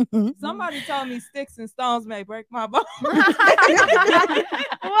 okay. Somebody told me sticks and stones may break my bones.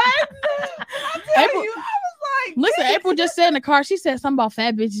 What? April, You, I was like, listen, April just said in the car, she said something about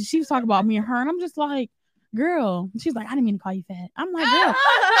fat bitches. She was talking about me and her, and I'm just like, girl. She's like, I didn't mean to call you fat. I'm like, girl.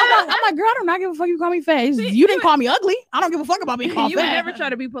 I'm like, girl, I do not give a fuck if you call me fat. You didn't call me ugly. I don't give a fuck about being called You would fat. never try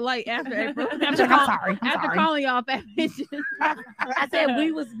to be polite after April. I'm sorry. I'm After sorry. calling y'all fat bitches. I said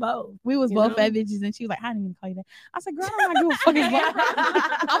we was both. We was You both know? fat bitches, and she was like, I didn't even call you that. I said, girl, I do not give a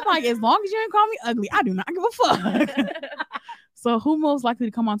fuck. I'm like, as long as you ain't call me ugly, I do not give a fuck. So who most likely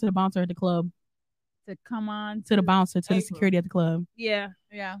to come on to the bouncer at the club? To come on. To the bouncer, to the April. security at the club. Yeah.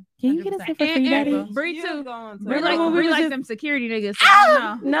 Can you get us in for And free, daddy? April. Bree You too. going to- Bree Remember like, when we Bree was like just- them security niggas. So I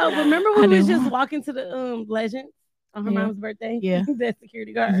don't know. No, remember I when we was do. just walking to the Legend on her Yeah. mom's birthday? Yeah. That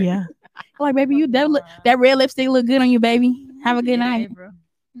security guard. Yeah. I'm like, baby, that red lipstick look good on you, baby. Have a good Yeah, night. April.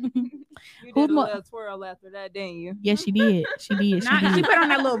 You Who's did a mo- little twirl after that, didn't you? Yes, she did. She did. She Nah, she did. put on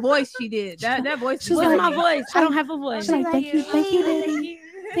that little voice she did. That voice. She's What's like- my voice? I don't have a voice. She's like, thank you, daddy.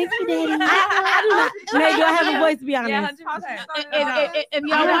 Thank you, daddy. I do not. May, do I have a voice, to be honest? yeah, 100%. If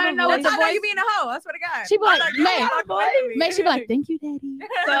y'all want to know what That's the how voice you being a hoe. That's what I got. She be like, you May, talk to me. May, she be like, thank you, daddy.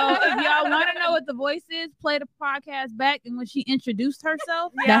 So if y'all want to know what the voice is, play the podcast back. And when she introduced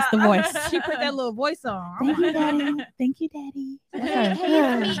herself, That's the voice. she put that little voice on. I'm Thank you, like, daddy. Thank you, daddy. That's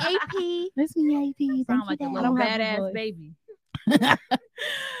her. Hey, it's me, AP. That's me, AP. Thank Sound you, like a daddy. little I don't have a badass voice. baby.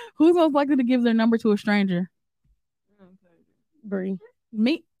 Who's most likely to give their number to a stranger? Bree.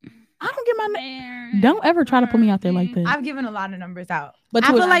 Me. I don't give my name. Man. Don't ever try to put me out there like that. I've given a lot of numbers out. But I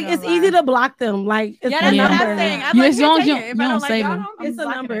to feel a, like it's easy to block them. Like it's Yeah, a that's Yeah. what number. I'm saying. I'm You- like, as long as here, you- take it. you If I don't like save y'all, them. I'm It's a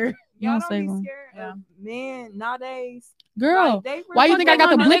blocking number. it. You Y'all don't don't save be 'em. scared Yeah. of men nowadays. girl, Like, they why you really think I got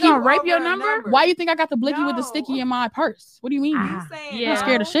the gonna blicky? over Rape your a number? why you think I got the blicky with the No. sticky in my purse? What do you mean? You Ah, saying yeah. I'm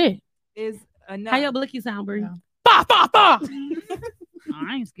scared of shit. is enough. How your blicky sound, Bree? Yeah. Bah, bah, bah. Oh,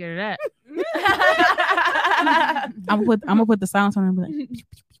 I ain't scared of that. I'm gonna put the silence on and be like,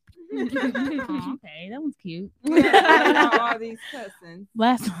 Oh, okay, that one's cute. All these cussing.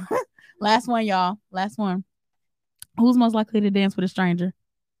 last one, y'all. Last one. Who's most likely to dance with a stranger?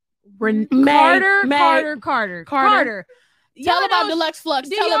 May. Carter. Tell Y'all about know- Deluxe Flux.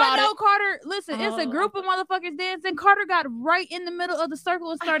 Do Tell y'all about know it. Carter? Listen, it's a Oh. group of motherfuckers dancing. Carter got right in the middle of the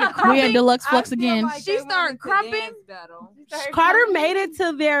circle and started We had crumping. Deluxe I Flux feel again. like She they started wanted to crumping. dance battle. Carter made it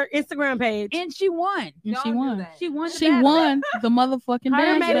to their Instagram page. And she won. And Don't she do won. that. She won. The She battle. won the motherfucking Carter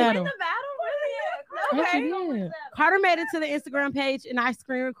dance made it. battle. Really? Yes, she did. Carter made it to the Instagram page, and I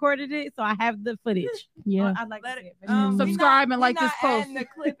screen recorded it, so I have the footage. Yeah. I'd like to see it. Subscribe and like we this not post. adding the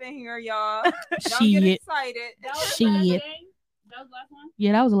clip in here, y'all. Don't get Shit. excited. Shit. That was the last one.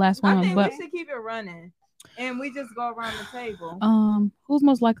 Yeah, that was the last I one. think But we should keep it running, and we just go around the table. who's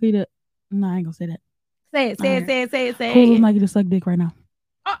most likely to? No, I ain't gonna say that. Say it, say it, say it, say it, say Who's most it. likely to suck dick right now?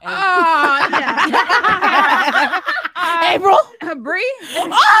 April. Bree. Oh!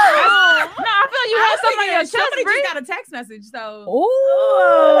 No, I feel you have something on your chest, Somebody Bree. just got a text message, so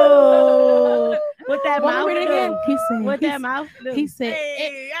Oh, with that What mouth. read it again? do? He said. With that mouth. do. He said.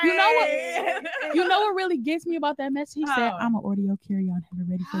 You know what? You know what really gets me about that message? He said, Oh. "I'm an audio carry-on. Have it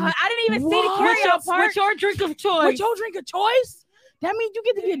ready for you." I didn't even see What? the carry-out part. With your drink of choice. With your drink of choice? That means you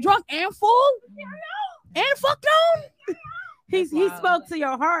get to get drunk and full and fucked on. He spoke to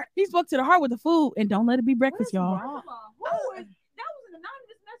your heart. He spoke to the heart with the food, and don't let it be breakfast, y'all. That was an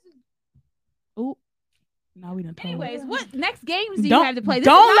anonymous message. Ooh. No, we didn't. Anyways, what next games do you Don't- have to play? This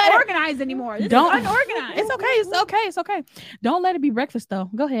don't is let not it- organized anymore. This don't- is unorganized. It's okay. It's okay. It's okay. Don't let it be breakfast though.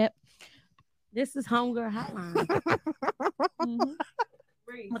 Go ahead. This is homegirl hotline.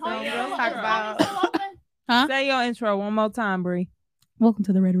 Talk about. Huh? Say your intro one more time, Bree. Welcome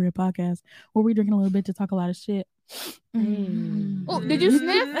to the Red Red Podcast, where we drinking a little bit to talk a lot of shit. Oh, did you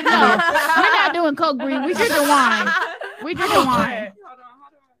sniff? No, we're not doing coke, Green. We drinking wine. We drinking wine.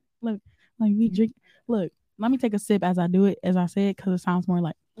 Like we drink. Look, let me take a sip as I do it, as I say it, because it sounds more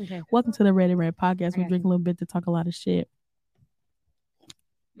like. Okay. Welcome to the Red Red Podcast. We drink a little bit to talk a lot of shit.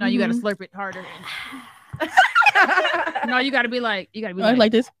 No, you gotta slurp it harder. No, you gotta be like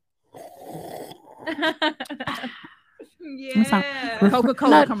Like this. Yeah.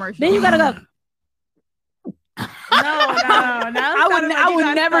 Coca-Cola commercial. Then you gotta go. No. I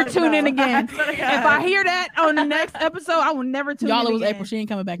would never tune in again. If I hear that on the next episode, I will never tune Y'all, in it was again. April. She ain't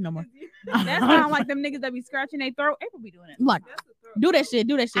coming back no more. That sound like them niggas that be scratching their throat. April be doing it. Like, do that shit.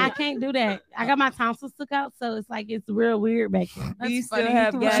 Do that shit. I can't do that. I got my tonsils took out, so it's like it's real weird back here. Do you still funny.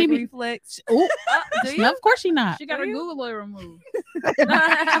 have gag She be- reflex? Ooh, Do you? no, of course she not. She got her Google boy removed.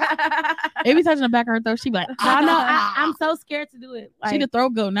 Every touching the back of her throat, she be like, I know. I'm so scared to do it. she the throat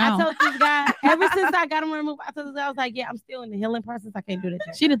go I now. told this guy ever since I got him removed. I told this guy, I was like, yeah, I'm still in the healing process. I can't do that.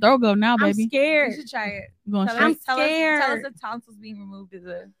 yet. She the throat go now, I'm baby. scared. You should try it. Going Tell straight. us, tell scared. us the tonsils being removed is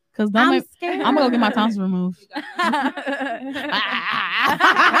a. Cause I'm scared. I'm gonna go get my tonsils removed.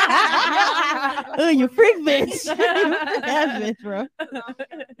 Oh, you freak bitch. That bitch, bro.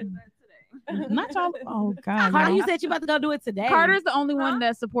 Not y'all. Oh God. Carter, y'all. you said you about to go do it today. Carter's the only one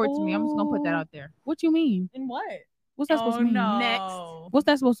that supports me. I'm just gonna put that out there. What you mean? In what? What's that supposed to mean? Next. What's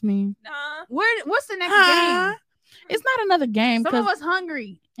that supposed to mean? What's the next Huh? game? It's not another game. Some of 'cause- us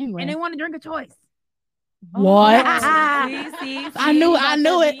hungry anyway. and they want to drink a choice. What? See, I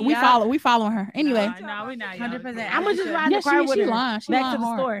knew it. We following her. Anyway. No, we not. 100%. I'm gonna just ride Yeah, the car with she her. lying. She back lying to the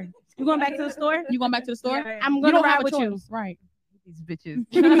hard. store. You going back to the store? You going back to the store? I'm You gonna don't ride have a with you. choice. Right. These bitches.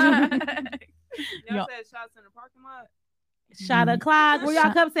 Y'all Yo. said shots in the parking lot. Shot o'clock. Where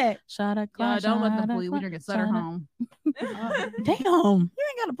y'all cups at? Shot a Y'all clock. don't let them fool you. We drinking Sutter home. Damn. You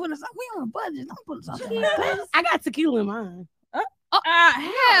ain't gotta put us. We on a budget. Don't put us on that. I got tequila in mine.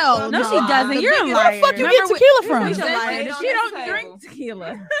 Hell No, she doesn't. You're a Where liar. the fuck you Remember get tequila from? we said Liar. that On she this don't table. drink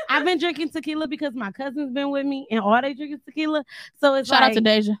tequila. I've been drinking tequila because my cousin's been with me and all they drink is tequila. So it's Shout like, out to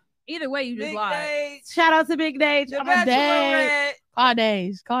Deja. Either way, you just Big lied. days. shout out to Big Dage. The I'm a dad. Bachelorette. Call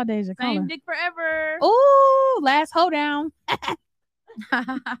Deja. Call Deja. Call Same her. dick forever. Ooh, last hoedown.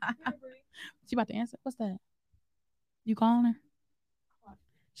 She about to answer. What's that? You calling her?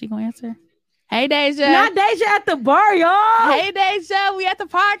 She gonna answer? Hey, Deja. Not Deja at the bar, y'all. Hey, Deja. We at the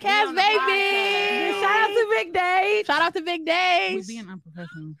podcast, on the baby. podcast. Shout out to Big Dage. Shout out to Big We Days. being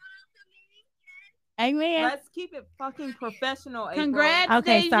unprofessional. Amen. Let's keep it fucking professional. April. Congrats,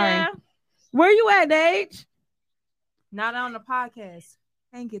 Okay, Deja. sorry. Where you at, Dage? Not on the podcast.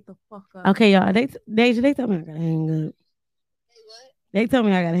 Hang it the fuck up. Okay, y'all. Deja, they told me I gotta hang up. They told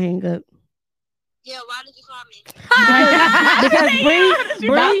me I gotta hang up. Yeah, why did you call me? Because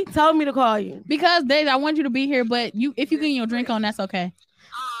Bree told me to call you. Because Deja, I want you to be here, but if you getting your drink on, that's okay.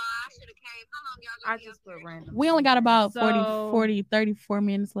 Oh, I should have came. How long y'all I gonna be just up put random. We only got about So- 34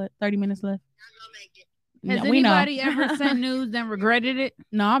 minutes left. 30 minutes left. Y'all gonna make it. Has No, we know. anybody ever sent news and regretted it?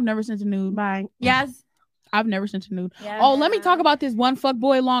 No, I've never sent a nude. Bye. Yes. I've never sent a nude. Oh, let me talk about this one fuck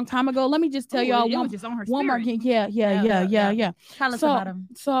boy a long time ago. Let me just tell y'all it one was just on her more. spirit. Yeah. Tell us So- about him.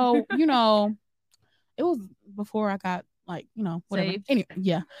 So, it was before I got whatever. Saved. Anyway,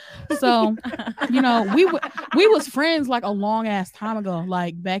 yeah. So, we was friends like a long ass time ago,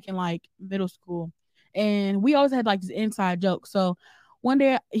 like back in like middle school. And we always had like this inside joke. So one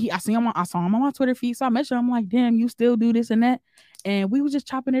day I saw him on my Twitter feed. So I messaged him. I'm like, damn, you still do this and that. And we was just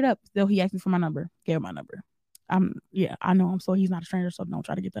chopping it up. So he asked me for my number. Gave him my number. I know him, so he's not a stranger, so don't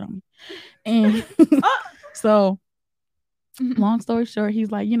try to get that on me. And so long story short,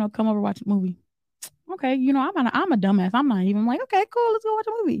 he's like, come over, watch a movie. Okay, I'm a dumbass. I'm not even like, okay, cool, let's go watch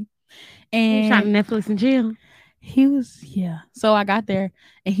a movie. You trying to And Netflix and chill. he was, so I got there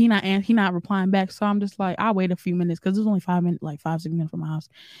and he not replying back. So I'm just like, I'll wait a few minutes because it was only 5 minutes, like 5-6 minutes from my house.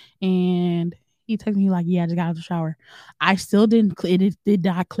 And he texted me like, yeah, I just got out of the shower. I still didn't it did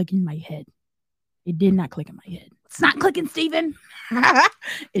not click in my head. It did not click in my head. It's not clicking, Steven.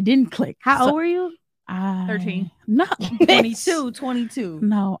 It didn't click. How old were you? 13. No, 22.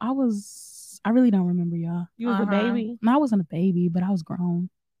 No, I really don't remember, y'all. You was a baby. No, I wasn't a baby, but I was grown.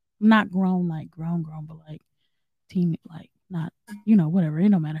 Not grown, like grown, but like teen, like not, you know, whatever. It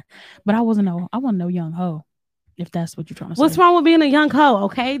don't matter. But I wasn't no young hoe, if that's what you're trying to say. What's wrong with being a young hoe?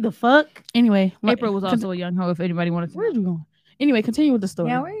 Okay, the fuck. Anyway, April was also a young hoe. If anybody wanted to. Where'd you going? Anyway, continue with the story.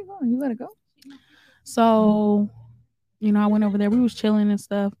 Yeah, where you going? You let it go. So, you know, I went over there. We was chilling and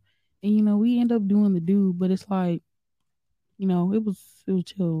stuff, and you know, we end up doing the do, but it's like, you know, it was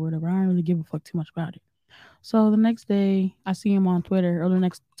chill or whatever. I don't really give a fuck too much about it. So the next day, I see him on Twitter, or the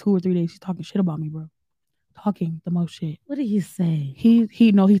next 2 or 3 days, he's talking shit about me, bro. Talking the most shit. What did he say? He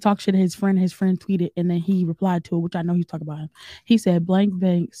talked shit to his friend. His friend tweeted, and then he replied to it, which I know he's talking about him. He said, "Blank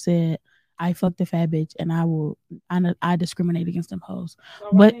Bank said I fucked a fat bitch, and I discriminate against them hoes."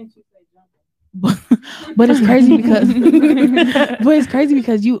 But it's crazy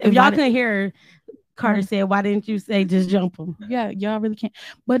because you. If y'all couldn't hear, Karter said, "Why didn't you say just jump him?" Yeah, y'all really can't.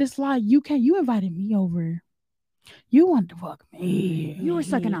 But it's like you invited me over. You wanted to fuck me. You were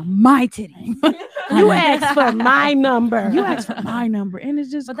sucking on my titties. You asked for my number. You asked for my number, and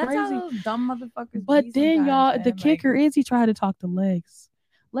it's just But crazy. that's how those dumb motherfuckers. But be then, y'all, sometimes, the man. kicker is he tried to talk to Lex.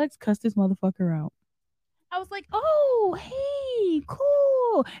 Lex cussed this motherfucker out. I was like, oh, hey,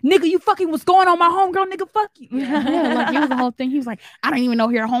 cool. Nigga, you fucking what's going on, my homegirl, nigga, fuck you. Yeah, like it was the whole thing. He was like, I don't even know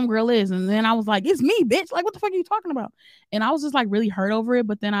who your homegirl is. And then I was like, it's me, bitch. Like, what the fuck are you talking about? And I was just like really hurt over it.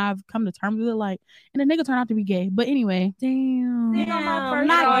 But then I've come to terms with it. Like, and the nigga turned out to be gay. But anyway. Damn. Damn, Not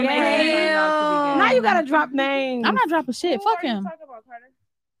not gay. gay. Now you gotta drop names. I'm not dropping shit. Fuck him.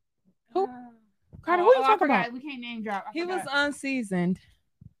 Who? Carter, who you talking about? We can't name drop. He was unseasoned.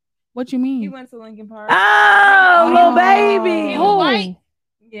 What you mean? He went to Lincoln Park. Oh, little baby. He was white.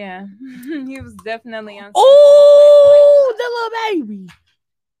 Yeah, he was definitely unseasoned. Oh, the little baby.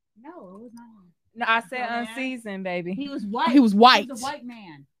 No, it was not him. No, I said Oh, man. unseasoned, baby. He was white. He was white. He was a white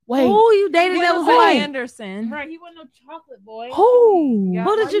man. Wait. Who you dated that was Will white? Anderson. Right, he wasn't no chocolate boy. Who? Yeah.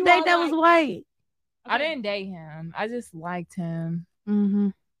 Who did Why you you date all that was white? I didn't date him. I just liked him. Mm-hmm.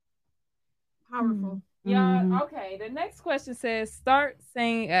 Powerful. Yeah. Mhm. Okay. The next question says, start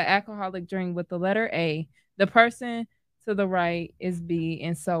saying an alcoholic drink with the letter A. The person to the right is B,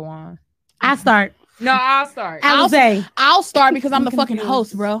 and so on. I start. No, I'll start. I will say. I'll start because I'm the fucking confused.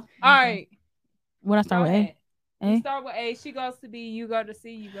 host, bro. All right. What I start Go with? ahead. You A? start with A. She goes to B. You go to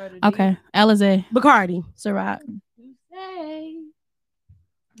C. You go to D. Okay. L is A. Bacardi. Ciroc. You say.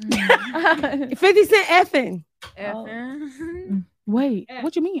 50 Cent effing. F. Wait, F.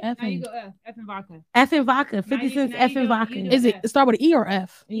 what you mean Now you effing? go F. F and vodka. Effing vodka. Now 50 you- Cent's now you effing do- vodka. you do Is it F. start with an E or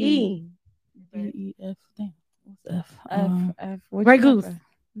F? E. E, F. Damn. What's F? F. What Grey you Goose. got?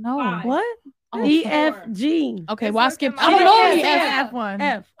 No. Five. What? Oh, E, fuck. F, G. Okay, It's well I like skipped. a I don't know any F. F. F1.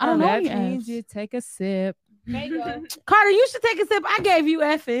 F. I don't know That any means Fs. you take a sip. There you go. Carter, you should take a sip. I gave you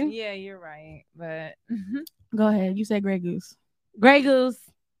effing. Yeah, you're right. But Go ahead. You said Grey Goose. Grey Goose.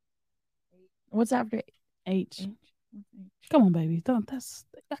 What's after H. Come on, baby. Don't.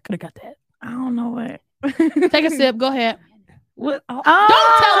 I could have got that. I don't know what. Take a sip. Go ahead. What? Don't tell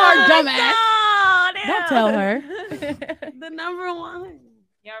her, dumbass. God, Don't tell her. The number one.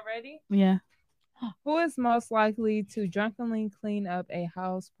 y'all ready? Yeah. Who is most likely to drunkenly clean up a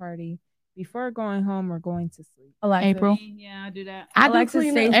house party before going home or going to sleep? Alexis. April. Yeah, I do that. I do Alexis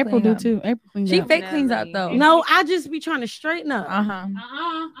clean stays up. April clean do up. too. April cleans She up. fake cleans up though. No, I just be trying to straighten up. Uh huh.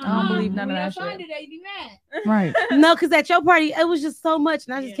 I don't believe none of that If I shit. do that, you be mad. Right. No, because at your party, it was just so much,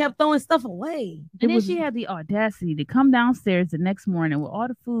 and I just Yeah. kept throwing stuff away. It And then was- she had the audacity to come downstairs the next morning with all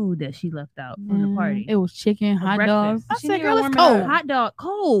the food that she left out from the party. It was chicken, hot dogs. breakfast. I She said, didn't girl, even it's warm it up. cold. Hot dog,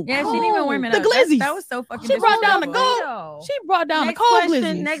 cold. Yeah, she didn't even warm it The up. That- glizzies. That was so fucking. She brought down the disrespectful. gold. She brought down Next the cold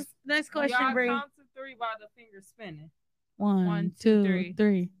question. glizzies. Next question, Y'all Bree. count to 3 while the finger spinning. One, One, two, two,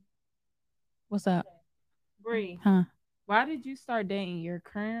 three. What's up? Bree, Huh? why did you start dating your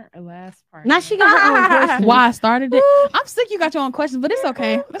current or last partner? Now she got her own question. Why I started it? I'm sick. You got your own questions, but it's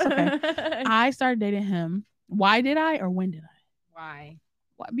okay. It's okay. I started dating him. Why did I, or when did I? Why?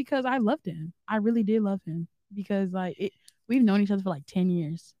 Why? Because I loved him. I really did love him. Because we've known each other for like 10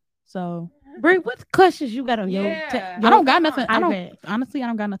 years. So Bree, what questions you got on your? Yeah. I don't got come nothing. on. I don't iPad? honestly. I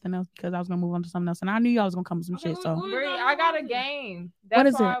don't got nothing else because I was gonna move on to something else, and I knew y'all was gonna come with some shit. So Bree, I got a game. What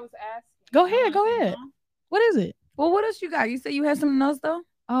That's is why it? I was asking. go ahead. Go ahead. What is it? Well, what else you got? You said you had something else though.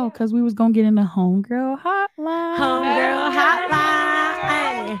 Oh, because we was gonna get in the homegirl hotline. Homegirl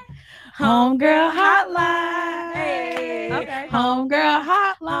hotline. Homegirl hotline. Hey. Okay. Homegirl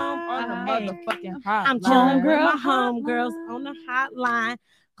hotline. On the Hey. motherfucking I'm hotline. chilling with my Homegirl homegirls on the hotline.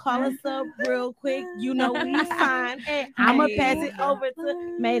 Call us up real quick. You know we fine. Hey, I'ma pass it over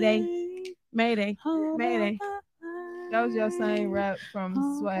to Mayday. Mayday. Mayday. That was your same rap from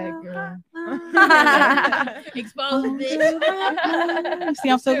Swag Girl. Exposed bitch. See,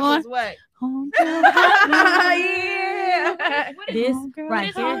 I'm still Shit going. was whack. Homegirl hotline. Yeah. This Homegirl right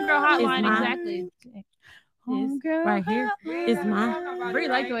It's here homegirl is hotline my exactly. Homegirl right here is my Really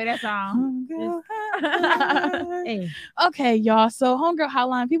like the way that sounds. Homegirl hey. Okay, y'all. So homegirl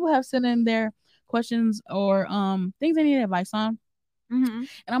hotline, people have sent in their questions or things they need advice on. Mm-hmm.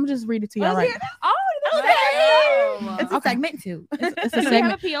 And I'm just read it to y'all Let's right. It's a segment too. It's a Do we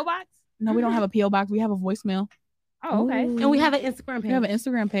have segment. a PO box? No, we don't have a PO box. We have a voicemail. Oh, okay. And we have an Instagram page. We have an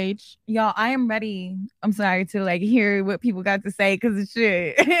Instagram page. Y'all, I am ready. I'm sorry to like hear what people got to say because it's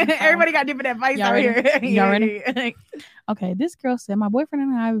shit. Everybody got different advice Y'all out ready? here. Y'all ready? Okay, this girl said, my boyfriend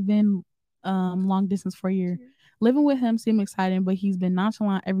and I have been long distance for a year. Living with him seemed exciting, but he's been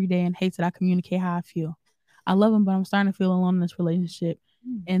nonchalant every day and hates that I communicate how I feel. I love him, but I'm starting to feel alone in this relationship.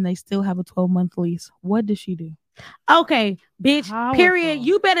 And they still have a 12-month lease. What does she do? Okay, bitch. Powerful. Period.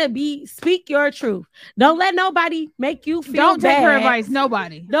 You better speak your truth. Don't let nobody make you feel Don't bad. take her advice.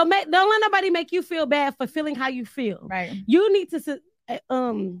 Nobody. Don't let nobody make you feel bad for feeling how you feel. Right. You need to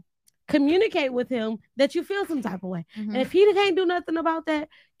communicate with him that you feel some type of way. Mhm. And if he can't do nothing about that,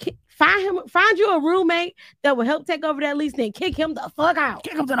 find you a roommate that will help take over that lease, then kick him the fuck out.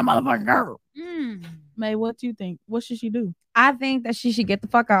 Kick him to the motherfucking girl. Mm. May, what do you think? What should she do? I think that she should get the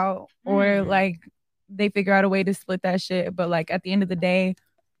fuck out or like they figure out a way to split that shit. But like at the end of the day,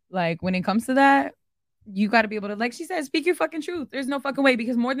 like when it comes to that, you got to be able to, like she said, speak your fucking truth. There's no fucking way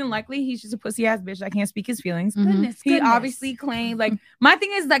because more than likely he's just a pussy ass bitch that can't speak his feelings. He obviously claimed like my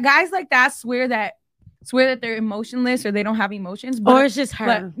thing is that guys like that swear that they're emotionless or they don't have emotions, but Or it's just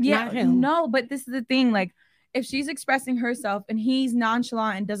her. but yeah, not him. no, but this is the thing. Like, if she's expressing herself and he's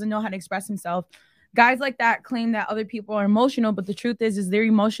nonchalant and doesn't know how to express himself, guys like that claim that other people are emotional, but the truth is they're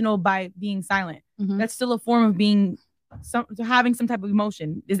emotional by being silent. Mhm. That's still a form of being having some type of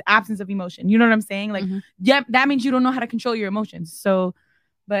emotion, is absence of emotion. You know what I'm saying? Like, Mhm. yeah, that means you don't know how to control your emotions. So,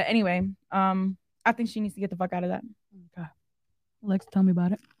 but anyway, I think she needs to get the fuck out of that. Okay. Alexa, tell me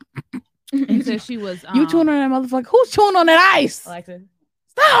about it. And so she was. You chewing on that motherfucker? Who's chewing on that ice? Alexa,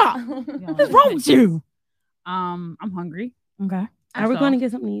 Stop! Yeah. What's wrong with you? I'm hungry. Okay. Are we So- going to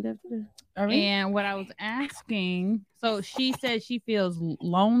get something to eat after this? And what I was asking, so she said she feels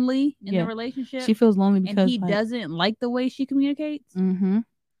lonely in Yeah. the relationship. She feels lonely and because he doesn't like the way she communicates. Mm-hmm.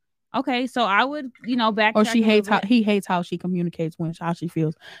 Okay, so I would, back. Or he hates how she communicates how she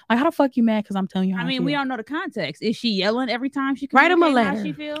feels. Like, how the fuck you mad because I'm telling you how I I mean, feel? we don't know the context. Is she yelling every time she Write him a communicates how letter.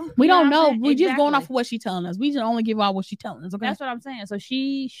 she feel? We You don't what know. I'm saying? We're just going off Exactly. of what she's telling us. We just only give out what she's telling us. Okay. That's what I'm saying. So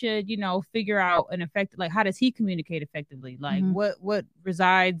she should, figure out an effective, like, how does he communicate effectively? Like, Mhm. what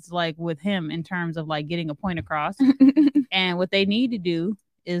resides like with him in terms of like getting a point across. And what they need to do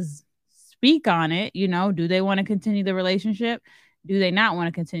is speak on it. Do they want to continue the relationship? Do they not want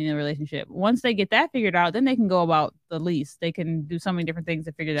to continue the relationship? Once they get that figured out, then they can go about the lease. They can do so many different things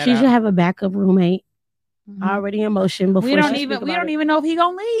to figure that She out. should have a backup roommate Mhm. already in motion before we don't she even speak we about don't it. even know if he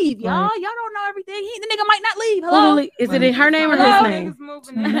gonna leave, y'all. Right. Y'all don't know everything. The nigga might not leave. Hello, Literally, is it in her name or Hello? his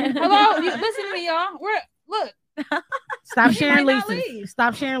name? hello. Listen to me, y'all. Look. Stop He sharing might not leases. leave.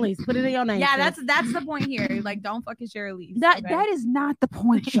 Stop sharing leases. Put it in your name. yeah, sis. that's the point here. Like, don't fucking share a lease. That okay? that is not the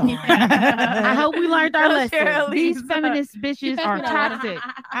point, y'all. I hope we learned our Don't share a lesson. lease. These feminist bitches are toxic.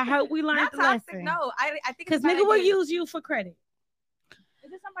 I hope we learned Not the toxic. lesson. No, I think Because it's a bad nigga will idea. use you for credit.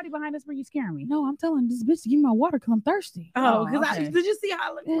 Is there somebody behind us where you scaring me? No, I'm telling this bitch to give me my water because I'm thirsty. Oh, okay. because did you see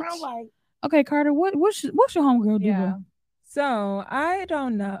how I look around like? Okay, Carter, what's your homegirl do? Yeah. bro? So I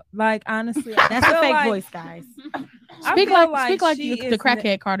don't know. Like honestly, That's I a feel fake like- voice, guys. I Speak feel like she the is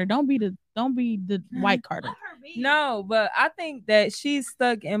crackhead Carter. Don't be the white Carter. No, but I think that she's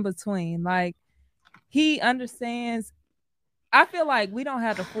stuck in between. Like he understands. I feel like we don't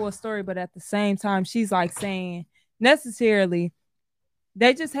have the full story, but at the same time, she's like saying necessarily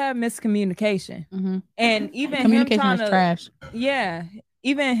they just have miscommunication. Mm-hmm. And even him Communication trying is to trash. yeah,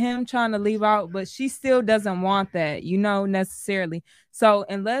 even him trying to leave out, but she still doesn't want that, necessarily. So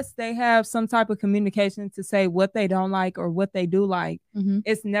unless they have some type of communication to say what they don't like or what they do like, Mm-hmm.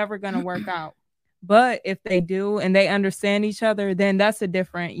 it's never going to work out. But if they do and they understand each other, then that's a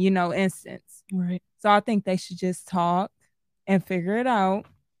different, instance. Right. So I think they should just talk and figure it out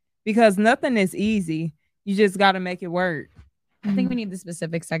because nothing is easy. You just got to make it work. I think we need the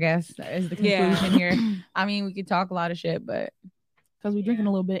specifics, I guess, is the Yeah. conclusion here. I mean, we could talk a lot of shit, but Because we're drinking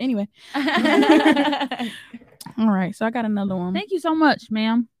a little bit. Anyway. All right. So I got another one. Thank you so much,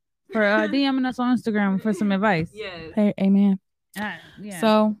 ma'am, for DMing us on Instagram for some advice. Yes. Hey, amen. Yeah.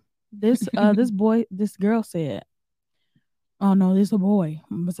 So this this girl said, oh no, this is a boy.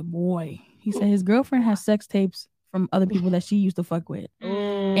 It's a boy. He said his girlfriend has sex tapes from other people that she used to fuck with.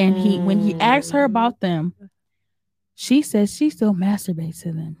 And when he asked her about them, she says she still masturbates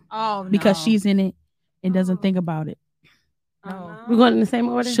to them oh, because no. she's in it and doesn't think about it. We're going in the same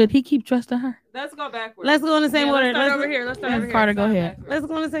order. Should he keep trusting her? Let's go backwards. Let's go in the same order. Let's start over here. Let's start over here. Karter, go ahead. Let's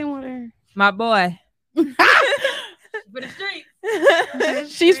go in the same order. My boy. For the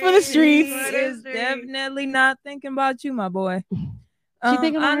streets. She's for the streets. Is definitely not thinking about you, my boy. She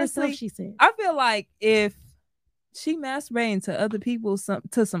thinking about honestly, herself, she said. I feel like if she masturbating to other people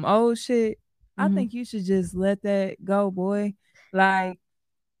to some old shit, I think you should just let that go, boy. Like,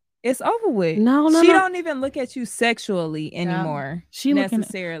 it's over with. No. She don't even look at you sexually anymore. She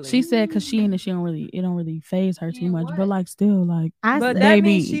necessarily. She said because she don't really phase her too much, but like still like. But that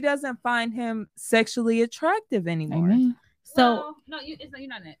means she doesn't find him sexually attractive anymore. Amen. So no, you're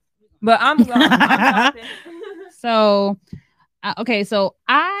not that. But I'm talking. So. Okay, so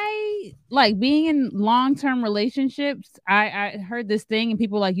I like being in long-term relationships. I heard this thing and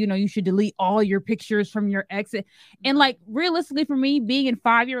people like, you should delete all your pictures from your ex. And like realistically for me, being in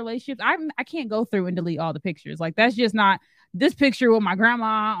 5-year relationships, I can't go through and delete all the pictures. Like that's just not this picture with my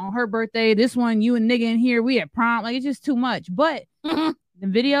grandma on her birthday. This one, you and nigga in here, we at prom. Like it's just too much. But the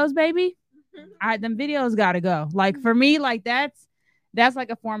videos, baby, them videos gotta go. Like for me, like that's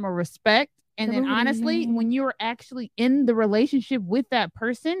like a form of respect. And then honestly, when you're actually in the relationship with that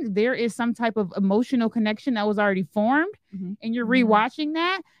person, there is some type of emotional connection that was already formed and you're rewatching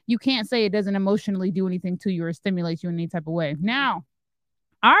that. You can't say it doesn't emotionally do anything to you or stimulate you in any type of way. Now,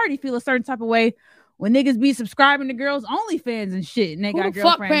 I already feel a certain type of way when niggas be subscribing to girls' OnlyFans and shit. And they got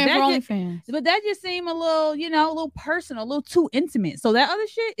girlfriends. But that just seemed a little, a little personal, a little too intimate. So that other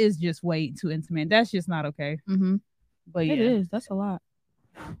shit is just way too intimate. That's just not okay. But yeah. It is. That's a lot.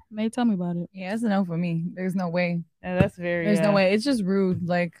 May tell me about it. Yeah, it's a no for me. There's no way. That's very. There's no way. It's just rude.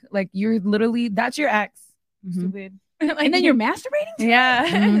 Like you're literally that's your ex. Stupid. And then you're masturbating. Yeah.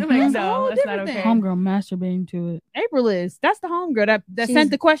 Like no, that's not okay. Homegirl masturbating to it. April is. That's the homegirl that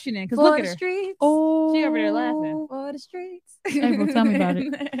sent the question in. Because look at her. Streets. Oh, she over there laughing. For the streets. April, tell me about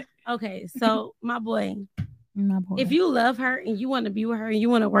it. Okay, so my boy. If you love her and you want to be with her and you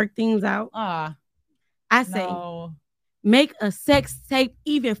want to work things out, I say. No. Make a sex tape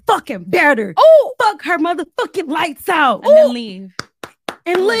even fucking better. Oh, fuck her motherfucking lights out. And then leave.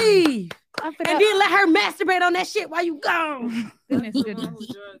 And leave. And then let her masturbate on that shit while you gone. And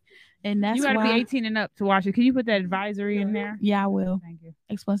that's you gotta why... be 18 and up to watch it. Can you put that advisory in there? Yeah, I will. Thank you.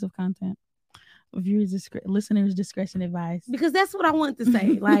 Explicit content. Listeners' discretion advice. Because that's what I want to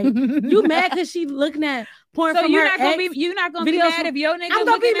say. Like, you mad because she looking at porn from you're her you're not gonna be mad if your nigga. I'm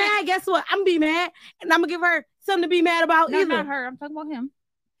gonna be mad. Guess what? I'm gonna be mad, and I'm gonna give her something to be mad about. No, not her. I'm talking about him.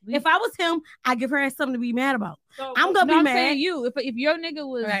 If I was him, I give her something to be mad about. So, I'm gonna be mad. Saying you, if your nigga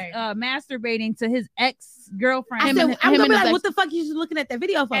was masturbating to his ex-girlfriend, I'm gonna be like, what the fuck you looking at that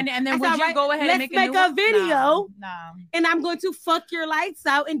video for? And then would you go ahead and make a video? No. And I'm going to fuck your lights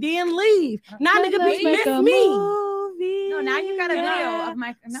out and then leave. Now nigga be miss me. No, now you got a video of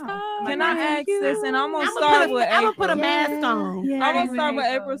my Can I ask this? And I'm gonna start with April. I'm gonna put a mask on. Yeah, I'm gonna start with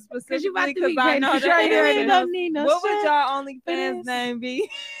April specifically because I know that. What would y'all OnlyFans name be?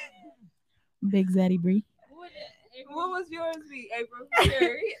 Big Zaddy Bree. What was yours be, April?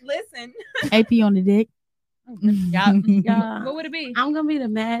 Listen. AP on the dick. Yeah. What would it be? I'm gonna be the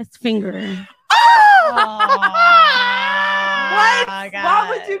masked finger. What? Why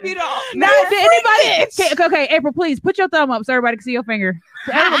would you be the? Now, did anybody? Okay, April, please put your thumb up so everybody can see your finger.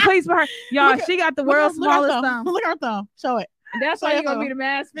 April, please, for her, y'all. She got the world's smallest thumb. Look at her thumb. Show it. That's why you're gonna be the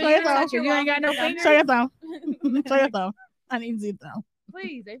masked finger. You ain't got no finger. Show your thumb. Show your thumb. I need to see the thumb.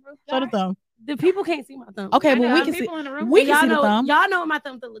 Please, April. Show the thumb. The people can't see my thumb. Okay, but we can see. We can see the thumb. Y'all know what my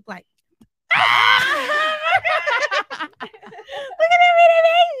thumb look like. Look at that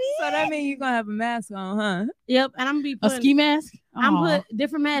baby. So that means you're gonna have a mask on, huh? Yep, and I'm gonna be a ski mask. I'm put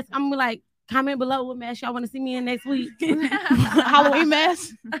different masks. I'm gonna like comment below what mask y'all want to see me in next week. Halloween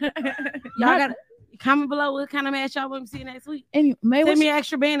mask. Y'all gotta comment below what kind of mask y'all want to see next week. Anyway, May, send me an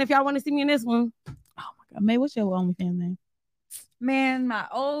extra band if y'all want to see me in this one. Oh my god, May, what's your OnlyFans name? Man, my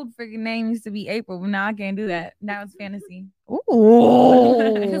old freaking name used to be April, but now I can't do that. Now it's fantasy.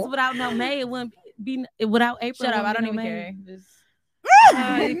 Ooh. Because without no May, it wouldn't be without April. Shut up! I don't even May. care. Just...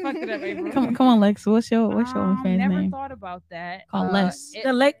 you fucked it up, April. Come on, Lex. What's your OnlyFans name? Never thought about that. Lex.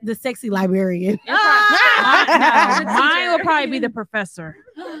 The sexy librarian. Mine will probably be the professor.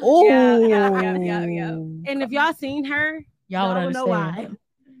 Oh, yeah. And if y'all seen her, y'all would know why.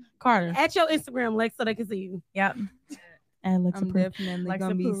 Carter, at your Instagram, Lex, so they can see you. Yep. I'm definitely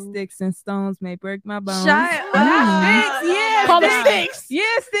gonna be sticks and stones may break my bones. Shut up. Sticks, yeah. Call it sticks. Yeah,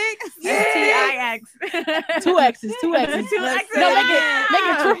 sticks. STIX. Two X's. No, make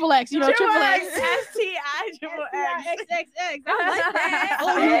it triple X. You know, triple X. STI triple X. XXX. I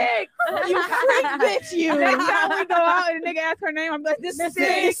like that. You freak bitch, you. Next time we go out and a nigga ask her name, I'm like, this is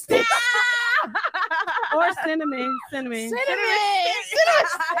sick. Or cinnamon. Cinnamon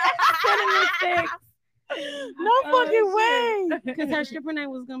sticks. No fucking way. Because her stripper name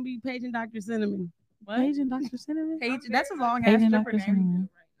was gonna be Paige and Dr. Cinnamon. Paige and Dr. Cinnamon. That's a long Paige ass and stripper Dr. name. Cinnamon.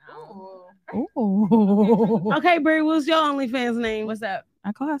 Oh. Okay, Brie, what's your OnlyFans name? What's up?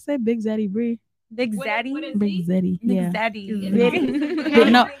 I said Big Zaddy Bree. Big Zaddy? Big Zaddy. Yeah.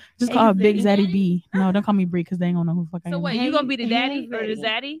 Zaddy. No, just call it Big Zaddy B. No, don't call me Bree because they ain't gonna know who the fuck I am. So wait, you gonna be the daddy or the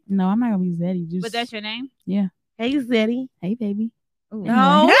zaddy? No, I'm not gonna be Zaddy. Just But that's your name? yeah. Hey, Zeddy. Hey, baby.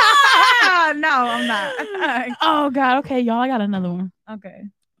 No. Anyway. No, I'm not. Oh God. Okay, y'all. I got another one. Okay.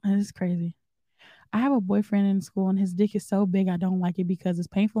 This is crazy. I have a boyfriend in school and his dick is so big I don't like it because it's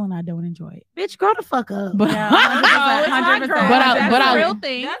painful and I don't enjoy it. Bitch, grow the fuck up. But Yeah, 100%. But I- real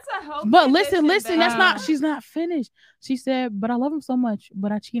thing. That's a healthy But listen, condition, that's babe. not. She's not finished. She said, "But I love him so much,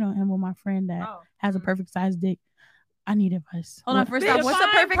 but I cheat on him with my friend that Oh. has a perfect size dick. I need advice." Hold on, first off, what's the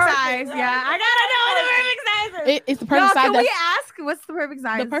perfect size? Yeah, I gotta know what the perfect size is. It's the perfect size. Can we ask what's the perfect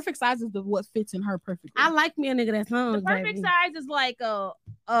size? The perfect size is what fits in her perfectly. I like me a nigga that's hung, The perfect baby. size is like a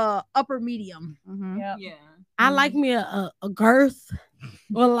upper medium. Mhm. Yeah. Yeah. I like me a girth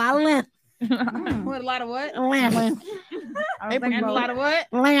with a lot of length. With a lot of what? Length. And a lot of what?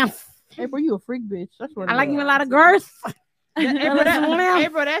 Length. April, you a freak bitch. That's what I like me a lot of girth. April, Length.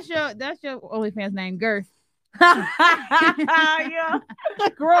 April, that's your OnlyFans name, Girth. Yeah.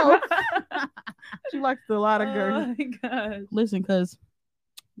 Gross. She likes a lot of girls. Oh my god. Listen, cause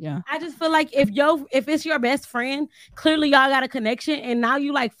yeah, I just feel like if it's your best friend, clearly y'all got a connection, and now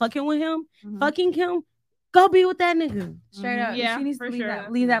you like fucking with him, fucking him, go be with that nigga. Straight up. Yeah, She needs for to leave sure.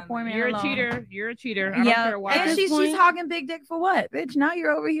 leave that poor man You're alone. a cheater. You're a cheater. I don't Yeah. care why. And she's point- hogging big dick for what, bitch? Now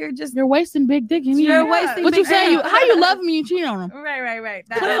you're over here just you're wasting big dick. You You're need- wasting What you big saying? dick. How you love me? You cheat on him. right.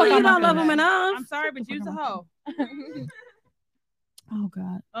 Clearly you I'm don't love not him gonna- enough. I'm sorry, but you's a hoe. Oh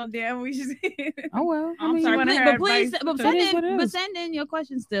God. Oh damn, we should Oh well. I I'm mean, sorry, wanna please, hear but please, advice. but It is send what it in, but is. send in your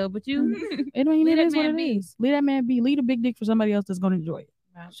questions still. But you, It don't Leave it that is what man it be. is. Leave that man be. Leave a big dick for somebody else that's gonna enjoy it.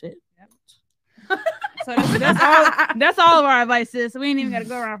 Shit. so that's all of our advice, sis. We ain't even gotta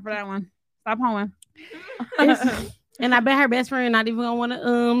go around for that one. Stop hoeing. And I bet her best friend not even gonna want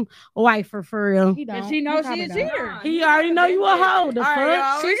to wife her for real. He don't. If she knows He she a probably don't. cheater. He already know you a hoe. The All fuck? right,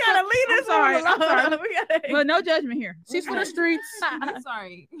 y'all, we gotta leave this sorry, one I'm sorry. alone. We gotta- But no judgment here. She's for the streets.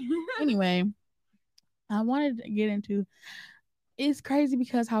 Sorry. Anyway, I wanted to get into. It's crazy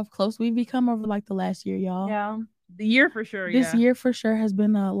because how close we've become over like the last year, y'all. Yeah. The year for sure. This yeah. year for sure has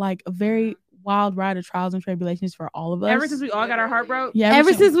been a very wild ride of trials and tribulations for all of us. Ever since we all got our heart broke. yeah,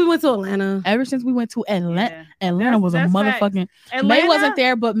 Ever since we went to Atlanta. ever since we went to Atlanta, Yeah. Atlanta was a That's facts. motherfucking. Atlanta, May wasn't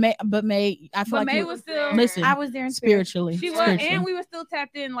there, but May I feel but like May you- was still. listen I was there in spiritually. She was, spiritually. and we were still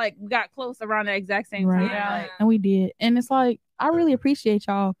tapped in. Like we got close around the exact same Right. time. Yeah. Like, And we did. And it's like, I really appreciate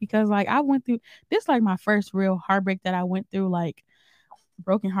y'all because like I went through this like my first real heartbreak that I went through, like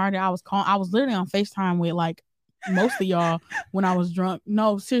brokenhearted. I was literally on FaceTime with like most of y'all when I was drunk.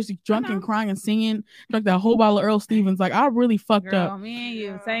 No, seriously, drunk and crying and singing. Drank that whole bottle of Earl Stevens. Like I really fucked girl, up me and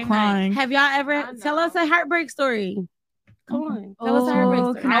you, same night. crying. Have y'all ever I tell know. us a heartbreak story? Come Okay. on. Tell us a heartbreak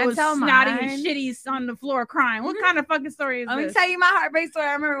story. Can I I was tell snotty mine? and shitty on the floor crying. What kind of fucking story is Let me this? tell you my heartbreak story.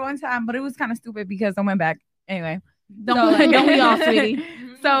 I remember one time, but it was kind of stupid because I went back. Anyway. Don't, So, like- don't we all, sweetie?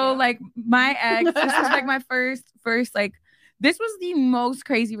 So like my ex, this was like my first like this was the most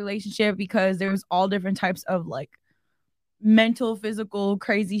crazy relationship because there was all different types of like mental, physical,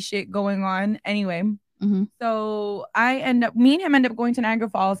 crazy shit going on. Anyway, Mhm. so me and him end up going to Niagara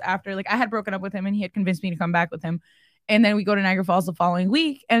Falls after like I had broken up with him and he had convinced me to come back with him. And then we go to Niagara Falls the following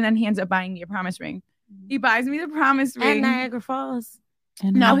week, and then he ends up buying me a promise ring. He buys me the promise At ring. Niagara Falls.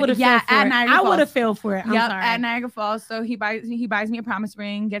 And No, I would have yeah, fell for at it. Niagara I would have Falls. fell for it. I'm Yep, sorry. at Niagara Falls. So he buys me a promise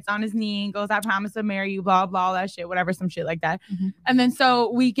ring, gets on his knee, and goes, "I promise to marry you," blah blah, all that shit, whatever, some shit like that. Mhm. And then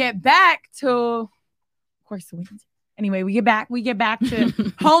so we get back to, of course, the weekend. Anyway, we get back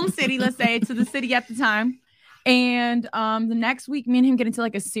to home city, let's say, to the city at the time. And the next week, me and him get into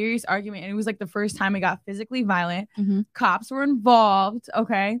like a serious argument, and it was like the first time it got physically violent. Mhm. Cops were involved,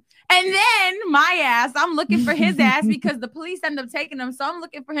 okay. And then my ass, I'm looking for his ass because the police end up taking him. So I'm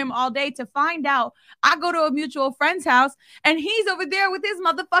looking for him all day to find out. I go to a mutual friend's house, and he's over there with his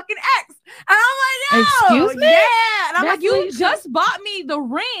motherfucking ex. And I'm like, no, Excuse me? yeah. And I'm That's like, you what you just bought me the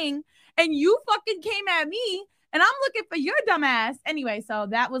ring, and you fucking came at me. And I'm looking for your dumb ass. Anyway, so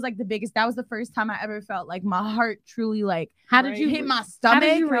that was like that was the first time I ever felt like my heart truly like How did you hit my How stomach.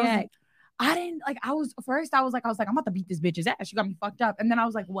 did you I was- react? I didn't like. I was like, I'm about to beat this bitch's ass. She got me fucked up. And then I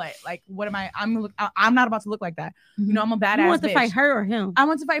was like, what? Like, what am I? I'm not about to look like that. You know, I'm a badass. You want to bitch. fight her or him? I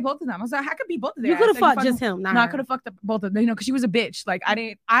want to fight both of them. I was like, I could beat both of them. You could have fought just him. No, I could have fucked up both of them. You know, because she was a bitch. Like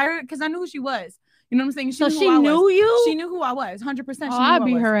because I knew who she was. You know what I'm saying? So she knew you. She knew who I was. 100%. Oh, I'd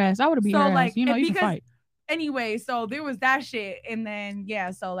beat her ass. I would have beat her ass. You know, you can fight. Anyway, so there was that shit, and then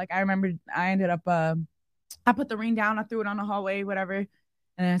so like I remember I ended up I put the ring down, I threw it on the hallway, whatever, and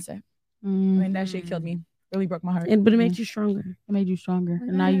that's it. And that shit killed me. Really broke my heart. But it made you stronger. It made you stronger,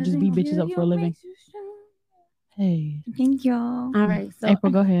 and now you just beat bitches up for a living. Hey, thank y'all. All right, so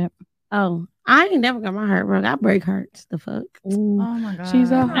April, go ahead. Oh, I ain't never got my heart broke. I break hearts. The fuck. Ooh. Oh my god.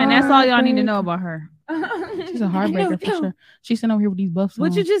 And that's all y'all need to know about her. She's a heartbreaker for sure. She's sitting over here with these buffs.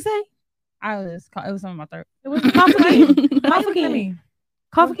 What'd you just say? It was something about third. It was cough again. Cough again. Me.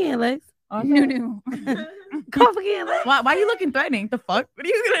 Cough again, Lex. No. Cough again, Lex. Why are you looking threatening? The fuck? What are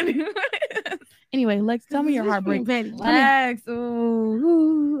you gonna do? Anyway, Lex, tell me your heartbreak. Lex.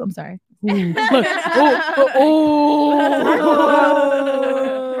 Ooh. I'm sorry. Ooh.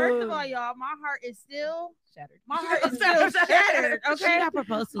 First of all, y'all, my heart is still shattered. My heart is still shattered. Okay, She got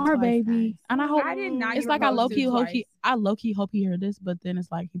proposed to Our twice, baby, guys. and I hope I did not. it's like I low key hope he heard this, but then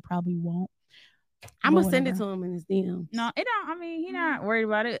it's like he probably won't. I'm But gonna send it whatever. to him in his DM. No, it don't. I mean, he not worried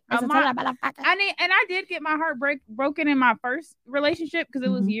about it. It's a I did get my heart broken in my first relationship because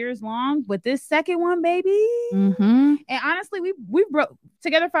it was years long. But this second one, baby, Mm-hmm. and honestly, we broke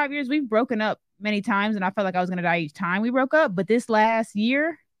together 5 years. We've broken up many times, and I felt like I was gonna die each time we broke up. But this last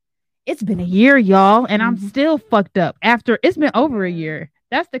year, it's been a year, y'all, and I'm still fucked up. After it's been over a year.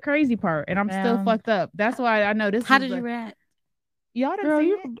 That's the crazy part, and I'm still fucked up. That's why I know this. How did you react? Y'all done Girl, seen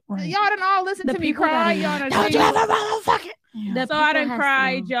you it? right. Y'all done all listen The to me people cry. that Y'all are- done Don't seen you it. ever motherfucking- Yeah. The So I people done has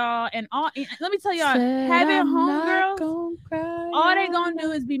cried, to- y'all, and let me tell y'all, Said having I'm homegirls, not gonna cry. all they gonna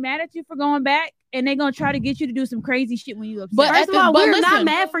do is be mad at you for going back, and they gonna try to get you to do some crazy shit when you upset. But First of all, but we're not listen,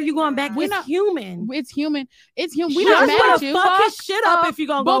 mad for you going back. We're It's not- human. It's human. It's human. We We not just mad wanna at you. fuck his shit up if you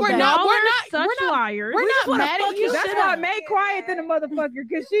gonna but go we're back. not- Y'all we're are not- such we're not- liars. We're just not wanna mad fuck at you. your That's shit why up. May quiet than a motherfucker,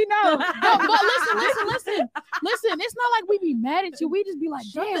 because she knows. But listen. It's not like we be mad at you. We just be like,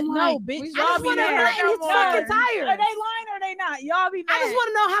 damn, No, like, bitch, we y'all just be wanna mad. flatten his fucking tires. Are they lying or they not? Y'all be mad. I just want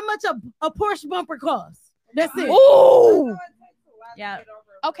to know how much a Porsche bumper costs. That's it. ooh. Yeah.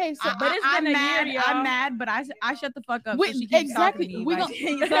 Okay, so But it's I'm been a mad. year, y'all. I'm mad, but I shut the fuck up. We- So she keeps exactly. talking to me. We like,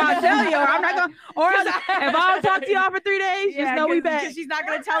 So I tell you, I'm not gonna. Or if I don't talk to y'all for 3 days, just know we back. She's not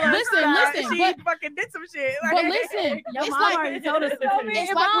gonna tell us. Listen, that listen, She but- fucking did some shit. But listen, Your it's mom like already told us. Know me, It's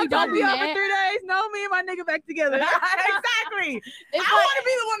if like I we don't talk don't to be y'all for mad. 3 days, know me and my nigga back together. Exactly. it's I want to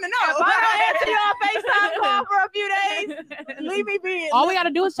be the one to know. If I don't answer y'all FaceTime call for a few days, leave me be. all we gotta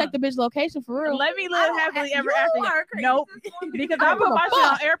do is check the bitch location for real. Let me live happily ever after. Nope. Because I put my shit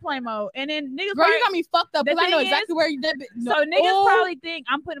on airplane mode, and then niggas. Girl, probably- you got me fucked up The because I know thing exactly is- where you did. So niggas probably think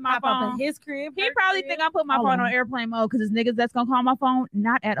I'm putting my Pop up phone. in his crib. He probably think I'm putting my Hold phone on. on airplane mode because it's niggas that's gonna call my phone.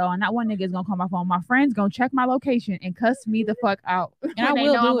 Not at all. Not one nigga is gonna call my phone. My friend's gonna check my location and cuss me the fuck out. And I when they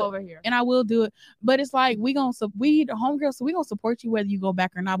will know do I'm it. over here. And I will do it, but it's like we the homegirl, so we gonna support you whether you go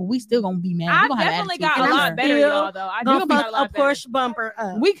back or not. But we still gonna be mad. I We gonna have definitely attitude got for a sure. lot better, Still y'all. Though I Gonna definitely got fuck a lot a better. Porsche bumper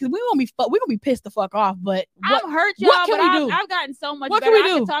up. We gonna be pissed the fuck off. But what, I'm hurt, y'all. what can but we do? I've gotten so much What better. can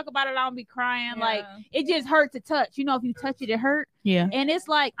we I do? can talk about it. I don't be crying. Like it just hurt to touch. You know, if you touch it, it hurt. yeah, And it's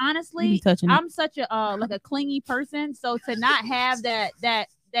like we be honestly, touching it. I'm such a like a clingy person. So to not have that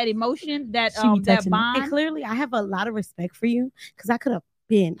emotion, that She be that touching it. And bond. clearly, I have a lot of respect for you because I could have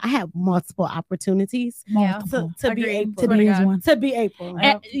been. I have multiple opportunities Multiple. to be Agreed. April. Today is one. To be April.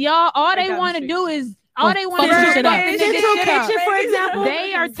 And y'all, all They they got want to the do is all they want fuck to some do shit is up. fuck niggas Central shit up. Kitchen, for example.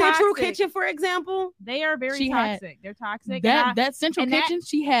 They are Central toxic. Kitchen, for example. They are very She had- toxic. They're toxic. That central and that- kitchen,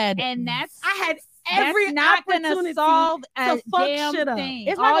 she had. and that's I had that's every not gonna opportunity solve a to fuck damn shit up. thing.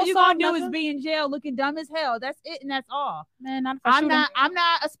 It's not All gonna you solve gonna do is nothing. be in jail looking dumb as hell. That's it, and that's all. Man, not if I shoot him. I'm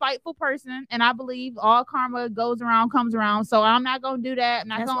not a spiteful person, and I believe all karma goes around, comes around. So I'm not gonna do that. I'm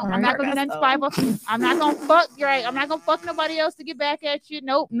not That's gonna right. be nothing spiteful. I'm not gonna fuck right. I'm not gonna fuck nobody else to get back at you.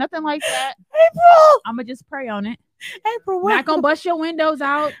 Nope, nothing like that. April, I'm gonna just pray on it. April, Not gonna bust your windows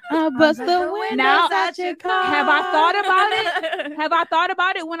out. bust the windows Now, out your car. Have I thought about it? Have I thought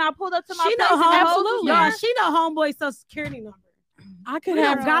about it when I pulled up to my She place? know and homeboy. Absolutely. Y'all, she know homeboy social security number. I could We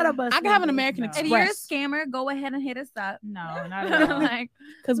have don't gotta bust. I could have an numbers. American No. If you're a Express scammer, go ahead and hit us up. No, not at all. Like,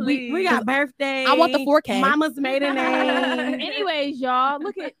 because We got birthday. I want the 4K. Mama's maiden name. Anyways, y'all,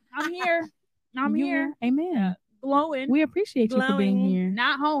 look at I'm here. I'm here, Amen. glowing, We appreciate you for being Glowing. here.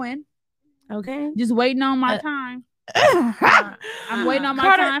 not hoeing, Okay. just waiting on my time. I'm waiting on my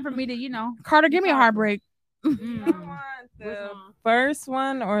Karter, time for me to, Karter, give me a heartbreak. mm. The first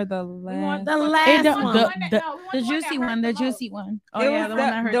one or the last? The last one. The juicy one. The juicy one. Oh It yeah, was the one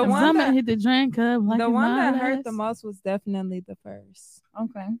that hurt the the one most. that- hit the drink cup. Like The it's one my that hurt last. the most was definitely the first.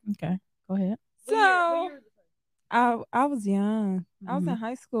 Okay. Okay, go ahead. So I was young. I was in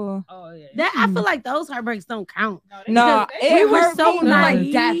high school. Oh yeah. That I feel like those heartbreaks don't count. No, we it were hurt so me like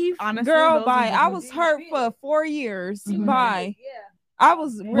naive. Honestly, girl, those bye. are I the- was hurt for 4 years. Mhm. Bye. I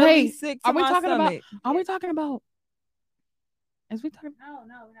was really Wait, sick to are we my talking about- stomach. Are we talking about? Is we talking? No,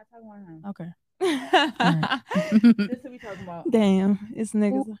 we're not talking about him. Okay. This is what we talking about. Damn, it's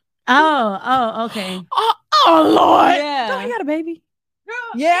niggas. Oh, okay. Oh Lord! Yeah. Don't he got a baby? Girl,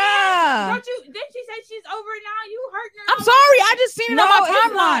 Yeah. don't you? Didn't she say she's over it now? You hurt her. I'm sorry. I just seen it No, on my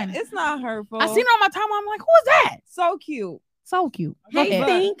it's not. timeline. It's not hurtful. I seen it on my timeline. I'm like, who is that? So cute. So cute. Hey, Okay.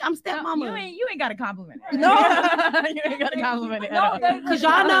 Think, I'm You stepmama. ain't got to compliment it. No. you ain't got to compliment it. No, Cause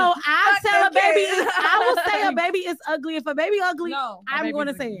y'all know I tell a Okay. baby, I will say a baby is ugly. If a baby ugly, No. I'm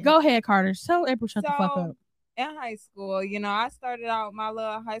gonna say it. Go ahead, Carter. Tell April shut the fuck up. In high school, I started out my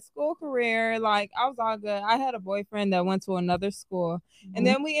little high school career. Like, I was all good. I had a boyfriend that went to another school. And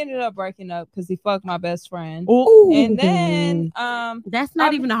then we ended up breaking up because he fucked my best friend. Ooh. And then That's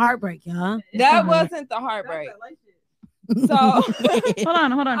not even a heartbreak, y'all. that wasn't the heartbreak. So Hold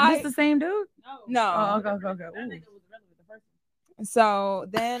on. I- This the same dude? no. Oh, okay. Ooh. So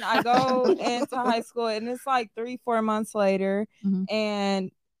then I go into high school, and it's like 3-4 months later, Mhm.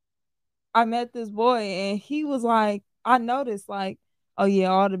 and I met this boy, and he was like, I noticed, like, oh yeah,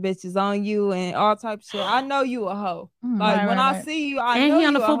 all the bitches on you and all type of shit. I know you a hoe. Like, Right, when right, I right. see you, I And know he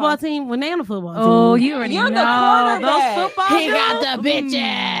on you the a football hoe. team. When they on the football Oh, team, you already You're the know. quarterback. those football He got the dudes?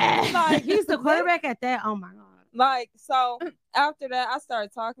 bitches. Like, He's the quarterback at that. Oh my god. Like, so after that, I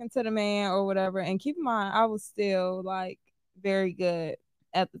started talking to the man or whatever. And keep in mind, I was still like very good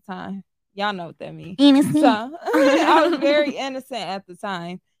at the time. Y'all know what that means. So I was very innocent at the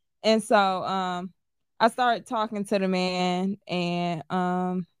time. And so I started talking to the man, and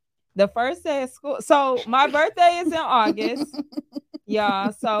the first day of school. So my birthday is in August.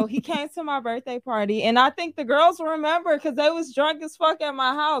 Yeah, so he came to my birthday party, and I think the girls remember because they was drunk as fuck at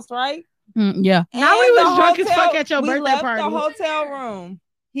my house, right? Yeah. Now we And was the drunk as hotel- fuck at your we birthday left party. the hotel room.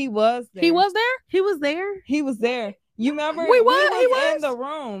 He was there. He was there. He was there. He was there. You remember? Wait, what? He in was? the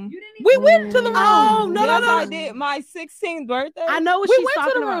room. We went to the room. Oh, no, Yes, no. I did. My 16th birthday. I know what We she's went to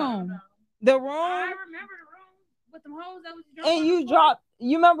talking the about. room. The I room. remember the room with them hoes that was drunk. And you dropped.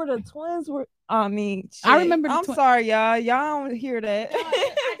 You remember the twins were? I mean, I shit. remember the I'm twin- sorry, y'all. Y'all don't hear that.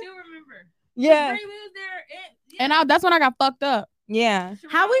 I do remember. Yeah, Bree, we was there. And that's when I got fucked up. yeah.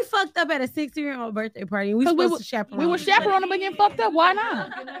 How we fucked up at a 16-year-old birthday party? We 'Cause we supposed were- to chaperone. We were chaperoning but getting fucked up. Why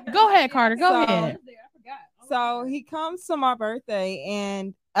not? Go ahead, Carter. Go So- ahead. So he comes to my birthday,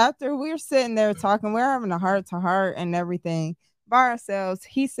 and after we're sitting there talking, we're having a heart to heart and everything by ourselves.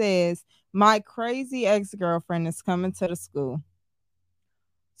 He says, "My crazy ex-girlfriend is coming to the school."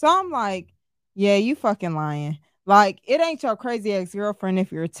 So I'm like, "Yeah, you fucking lying. Like, it ain't your crazy ex-girlfriend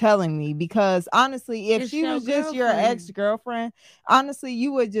if you're telling me, because honestly, if It's she your was just your girlfriend. ex-girlfriend, honestly,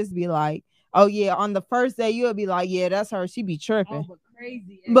 you would just be like, oh yeah, on the first day you would be like, yeah, that's her. She be tripping.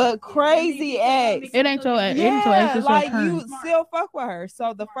 But crazy ex. It ain't your ex. It ain't your ex. It's your like turn. you still fuck with her.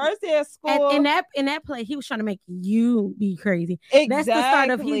 So the first day of school, in that play, he was trying to make you be crazy. exactly. That's the start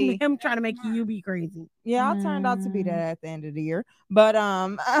of him trying to make you be crazy. Yeah, I turned out to be that at the end of the year. But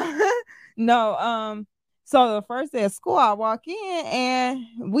no, so the first day of school, I walk in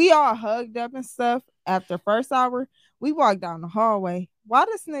and we all hugged up and stuff. After first hour, we walked down the hallway. Why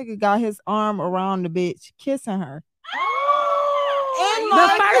this nigga got his arm around the bitch, kissing her? In The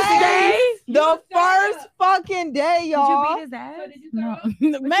my first face. day? The first fucking day, y'all. his ass? No.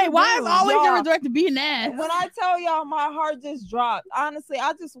 Man, why is always Y'all. your direct to be an ass? When I tell y'all my heart just dropped, honestly,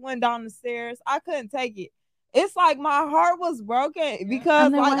 I just went down the stairs. I couldn't take it. It's like my heart was broken because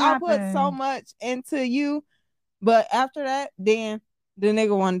And then like what I put so happened? much into you. But after that, then the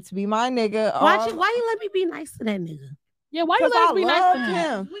nigga wanted to be my nigga. Why you let me be nice to that nigga? Yeah, why you Because let us I be nice to loved him?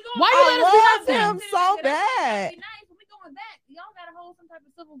 him. Why you let us be nice I to him? loved him so bad. Y'all gotta hold some type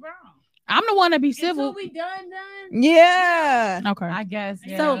of civil ground. I'm the one that be Until civil. we done. Yeah. Okay. I guess.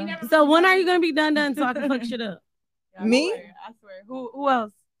 Yeah. So when are you gonna be done so I can fuck shit up? Me? I swear. Who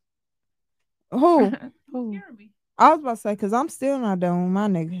else? Who? Who? I was about to say, because I'm still not done with my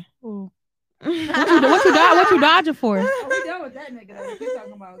nigga. Who? What you dodging for? Oh, we done with that nigga. That you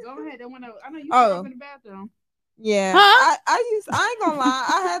talking about? Go ahead. I know you Oh. up in the bathroom. Yeah. Huh? I ain't gonna lie.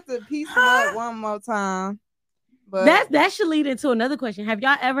 I had to piece him up one more time. But That should lead into another question. Have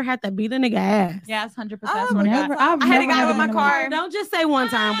y'all ever had to beat a nigga ass? Yes, 100%. I've swear to God. never- I've I had to never get out had of my a nigga. car. Don't just say one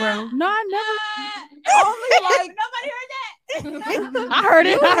time, bro. No, I never. only like Nobody heard that. I heard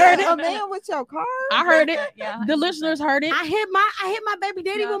it. I heard A it. man with your car? I heard it. Yeah, The listeners heard it. I hit my baby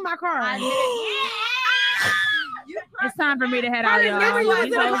daddy with my car. it's time for me to head out, Carter y'all. never was These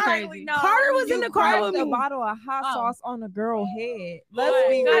in the hoes car. crazy. Carter was in the car cracked with a me. bottle of hot sauce on a girl head. Let's Boy,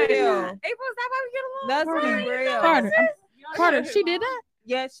 be go ahead. real. April, is that why we get along? Let's be real. Carter, she did that.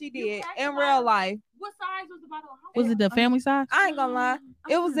 Yes, she did. In real life. What size was the bottle of hot Was it the family size? I ain't gonna lie.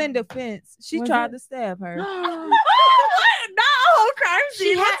 It was in defense. She Was tried it? to stab her. No, crime She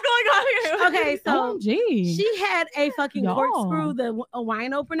scene. What's going on here? Okay, so OMG. she had a fucking Y'all. corkscrew, a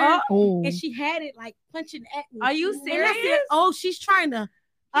wine opener, Oh. and she had it like punching at me. Are you And I serious? said, "Oh, she's trying to."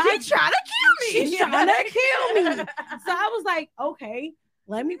 She's trying to kill me. She's trying to kill me. So I was like, okay,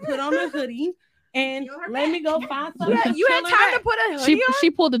 let me put on a hoodie and let me go find something. Yeah, you had time to put a hoodie on? She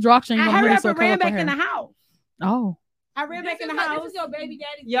pulled the Droxy and I gonna hurried hoodie up so and it ran cover back in the her. house. Oh. I ran back in the This house. is your baby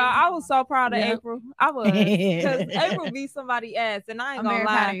daddy. Yeah, I was so proud of Yeah. April. I was. Because April beat someboody ass, and I ain't I'm gonna very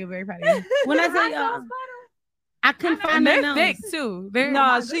proud of lie. you. Very proud of you. When I say I couldn't find And nothing they're else. thick too. They're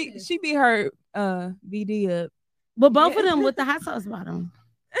No, she beat her BD up. But both of them with the hot sauce bottom.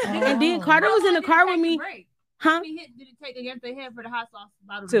 And then Carter was in the car with me. Huh? Did it take against the head for the hot sauce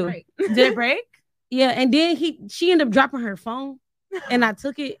bottle Two. to break? Did it break? Yeah, and then she ended up dropping her phone. And I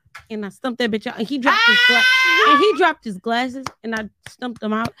took it and I stumped that bitch out. And he dropped his glasses and I stumped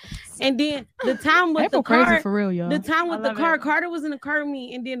them out. And then the time with April the car, crazy for real, y'all. the time with the love car, it. Carter was in the car with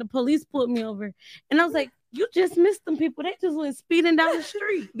me, and then the police pulled me over. And I was like, you just missed them people. They just went speeding down the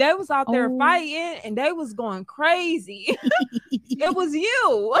street. They was out there Oh. fighting, and they was going crazy. It was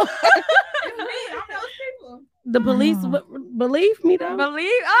you. The police believe me though.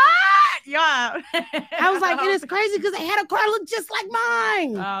 Yeah. I was like, it is crazy because they had a car look just like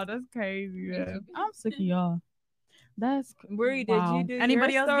mine. Oh, that's crazy. Yeah. I'm sick of y'all. That's Bree, wow. did you do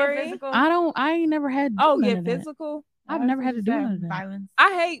Anybody your else story? get physical? I ain't never had to do Oh, none get of that. physical? I've never had to do none of that. Violence.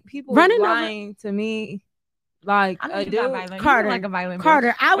 I hate people Running over- lying to me. Like I know a you got dude. violent. You Carter. like a violent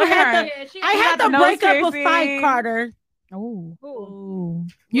Carter, I would have to. I had to got the break up nose a fight, piercing. Carter. Oh. Ooh.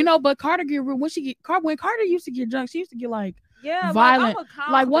 You know, but Carter get real when Carter used to get drunk, she used to get like Yeah, violent. Like, I'm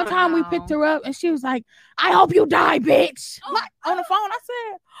a like one calm time we down. picked her up and she was like, I hope you die, bitch. Like on the phone, I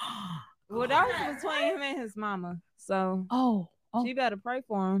said, Well, that was between him and his mama. So oh. she better pray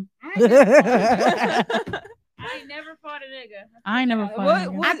for him. I ain't never fought a nigga. I ain't never fought What- a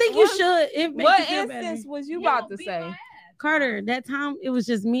nigga. what- I think you should. It makes What you feel better. instance was you about to say? Carter, that time it was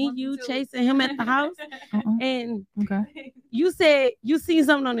just me, you, Chase, and him at the house. Uh-uh. And Okay. you said you seen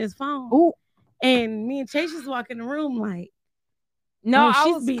something on his phone. Ooh. And me and Chase just walk in the room like, No, oh, I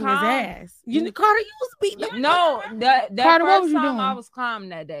she's was beating calm. his ass. Carter, you was beating him. No, that Carter, what first was you time I doing? was calm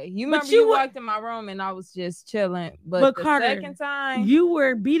that day. You But remember you you wa- walked in my room and I was just chilling. But But the Carter, second time, You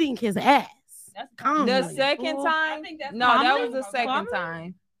were beating his ass. That's Calm the down. second I time, think that's no, that calming. was the second Calming?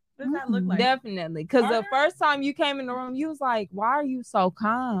 time. What does that look like? Definitely. Because the Carter? first time you came in the room, you was like, why are you so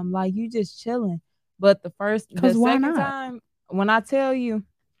calm? Like you just chilling. But the 'Cause why second not? time, when I tell you,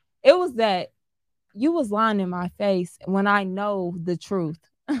 it was that you was lying in my face when I know the truth.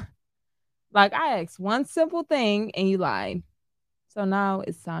 Like I asked one simple thing and you lied. So now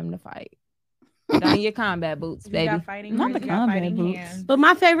it's time to fight. Put on your combat boots, You baby. got fighting Not hands, the you got combat fighting boots. hands. But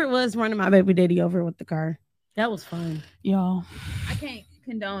my favorite was running my baby daddy over with the car. That was fun. Y'all. I can't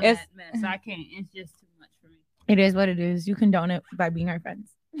condone It's- that mess. I can't. It's just too much for me. It is what it is. You condone it by being our friends.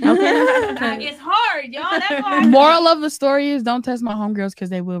 Okay. It's hard, y'all. That's why. Moral of the story is don't test my homegirls because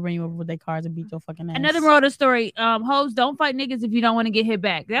they will bring you over with their cars and beat your fucking ass. Another moral of the story. Hoes, don't fight niggas if you don't want to get hit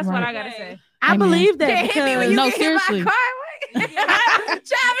back. That's what Right. I gotta say. I Amen. believe that Can't hit me when you No, get hit by a seriously. car.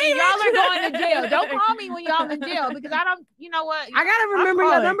 Y'all are going to jail. Don't call me when y'all in jail because I don't. You know what? I gotta remember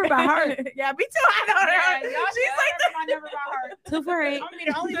your number by heart. Yeah, me too. I know Yeah, her. y'all She's like remember my number by heart. 248. I'm gonna be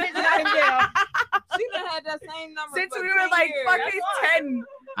the only bitch not in jail. She done had that same number since for we 10 were like years. fucking 10.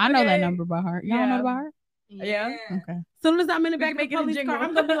 I know that Okay. number by heart. Y'all Yeah. know it by heart? Yeah. Okay. As soon as I'm in the back of the Make it a police jingle. car,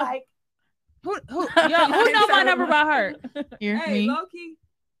 I'm gonna be like, Who know my number by heart? Here, Hey, me. low-key.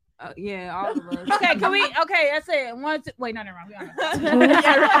 Yeah, all of us. Okay, can we? Okay, that's it. One, two, wait, no, never mind. We on the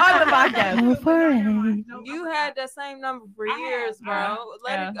Yeah, we're on the podcast. Oh, parade. You had the same number for years, bro.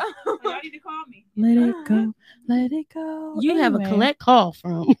 Let it go. Y'all need to call me. Let it go. Let it go. you have a Anyway. collect call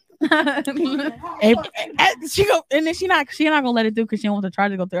from. April, she go and then she not gonna let it through because she don't want the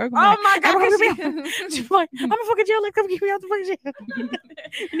charge to go through. Oh my god. She's like, I'm a fucking jail. Like, come get me out the fucking jail.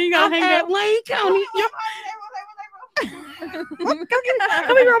 And then you gotta I'm hang at up. Wayne County. Come here, bro. I'm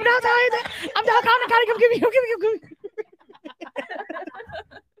downtown. I'm downtown. Come get me.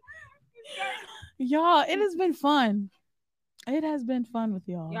 Y'all, it has been fun. It has been fun with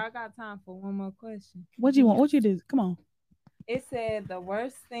y'all. Y'all got time for one more question. What you want? What you do? Come on. It said the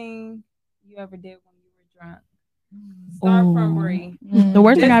worst thing you ever did when you were drunk. Start from Bree. The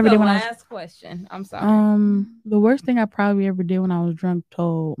worst thing I ever did when I was last question. I'm sorry. the worst thing I probably ever did when I was drunk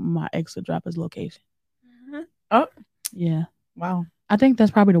told my ex to drop his location. Oh, Yeah. wow. I think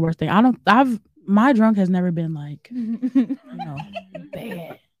that's probably the worst thing. My drunk has never been like,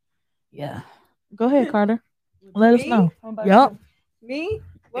 bad. Yeah. Go ahead, Carter. Let us know. Yup. Me?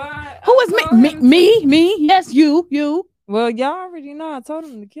 Well, Who is me? Me? Yes, you. Well, y'all already know. I told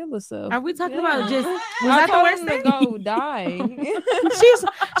him to kill herself. Are we talking about just? Was I that the told worst him thing? to go die.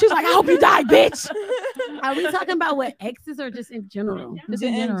 She's like, I hope you die, bitch. Are we talking about what exes or just in general? Just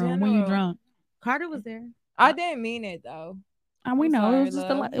in general, when you drunk. Carter was there. I didn't mean it though. And we I'm know sorry, it was just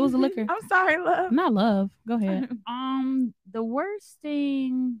love. it was a liquor. I'm sorry, love. Not love. Go ahead. The worst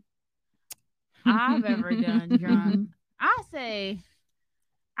thing I've ever done drunk.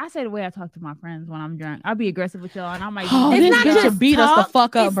 I say the way I talk to my friends when I'm drunk. I'll be aggressive with y'all, and I might. Oh, It's this not bitch just should beat us the talk,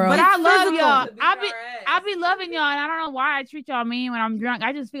 fuck up, it's- bro. But I love physical. y'all. To beat I our be loving y'all, and I don't know why I treat y'all mean when I'm drunk.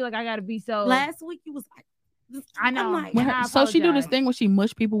 I just feel like I gotta be so. Last week you was like, I know. I'm like, When and I so she do this apologize. thing where she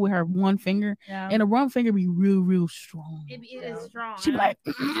mush people with her one finger, Yeah. and the one finger be real strong. It is strong. She be and like,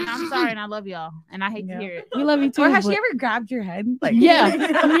 and I'm sorry, and I love y'all, and I hate to hear it. we love you too. Or has but- she ever grabbed your head? Like, Yeah.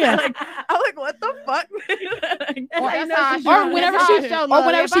 yeah. Like, I'm like, what the fuck? That's how I show- or whenever that's how I she, show or love.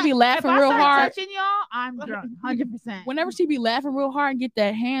 whenever If she be if laughing I real start hard, touching y'all, I'm drunk, 100%. whenever she be laughing real hard and get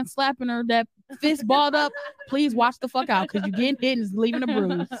that hand slapping her, that fist balled up, please watch the fuck out because you getting hit and it's leaving a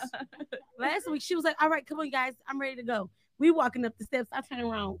bruise. last week she was like, all right, come on, you guys, I'm ready to go. We walking up the steps. I turn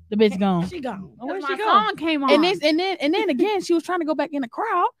around. The bitch gone. She gone. Where's she my go? song came on? And then again, she was trying to go back in the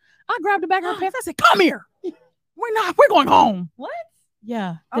crowd. I grabbed her back of her pants. I said, "Come here. We're going home." What?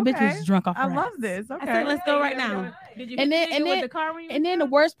 Yeah, the bitch Okay. was drunk off her I ass. love this. I said, Okay. let's go right now. Did you And hit then- the nigga and with the car when you And was then the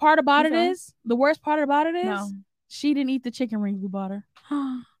drunk? worst part about it sorry. is, No. she didn't eat the chicken rings we bought her.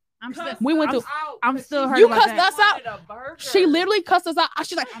 I'm still. We went to. I'm still hurt You about cussed that. us out. She literally cussed us out.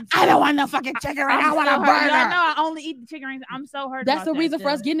 She's like, I don't want no fucking chicken ring. I want a Y'all know burger. I only eat the chicken rings. I'm so hurt. That's about the reason that for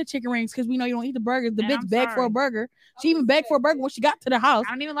us still. getting the chicken rings because we know you don't eat the burgers. The And bitch I'm begged for sorry. a burger. She even begged for a burger when she got to the house.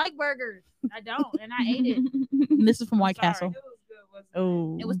 I don't even like burgers. I don't, and I ate it. And this is from White sorry. Castle.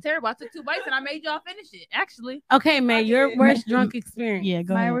 Oh, It was terrible. I took 2 bites and I made y'all finish it. Actually, Okay, man, your worst drunk experience. yeah.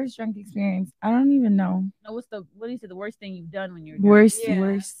 Go My ahead. worst drunk experience. I don't even know. no. What do you say? The worst thing you've done when you were drunk?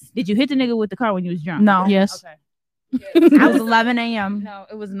 Worst. Did you hit the nigga with the car when you was drunk? No. Yes. Okay. I was 11 a.m. No,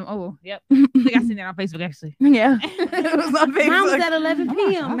 it wasn't. Oh, yep. I think I seen that on Facebook actually. Yeah. It was on Mine was Facebook. at 11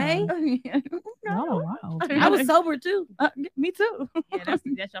 p.m., Oh, man. Y'all are wild. I was sober too. Me too. Yeah,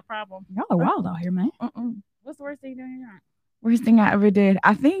 that's your problem. Y'all are wild out here, man. What's the worst thing you done when you're drunk? Worst thing I ever did.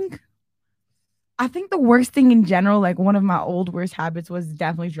 I think the worst thing in general, like one of my old worst habits, was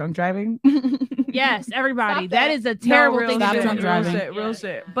definitely drunk driving. Yes, everybody. Stop that that. is a terrible real thing. Stop to do. drunk driving. Real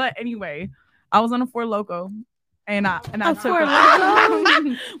shit. But anyway, I was on a Four Loko, and I took Four a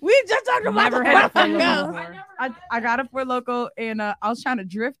Loko? We just talked about Never the had a Four Four Loko Loko. before. I got a Four Loko, and I was trying to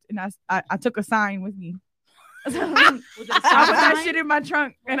drift, and I took a sign with me. Was it a I put stop that sign? shit in my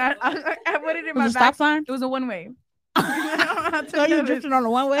trunk, and I put it in my Was it a back. stop sign? It was a one way. So you drifting on the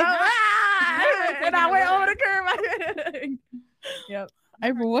one way? And I went over the curb. Yep.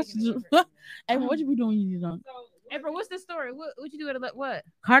 April, what you April, what you be doing when you drunk? April, what's the story? What you do at what?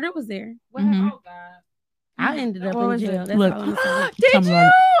 Carter was there. What Mhm. happened? Oh God. I ended up What in was jail. it? That's Look. all I'm saying. Tell Did me you?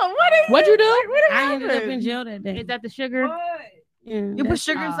 about What'd you do? I ended up in jail that day. Is that the sugar? Yeah, You put that's-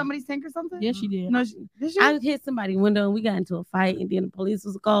 sugar in somebody's tank or something? Yes, she did. No, did you? I hit somebody's window and we got into a fight, and then the police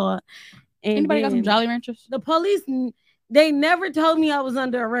was called. And Anybody got some then Jolly Ranchers? The police, they never told me I was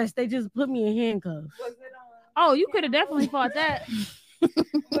under arrest. They just put me in handcuffs. Oh, you could have definitely fought that. Was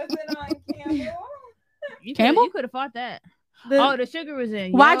it on Campbell? Campbell? You could have fought that. The- The sugar was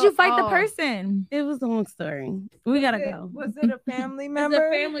in. Why'd you Yup. fight the Oh. person? It was a long story. We gotta go. Was it a family It's member?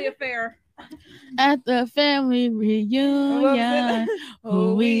 a family affair. At the family reunion,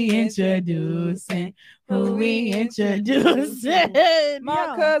 who we introducing? Who we introducing?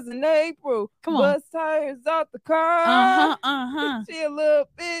 My cousin April. Come on. Bust tires off the car. Uh-huh. She a little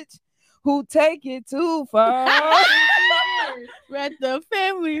bitch who take it too far. At the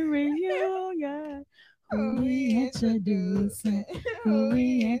family reunion, who we introducing? Who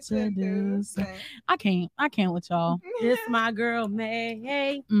we introducing? I can't with y'all. This my girl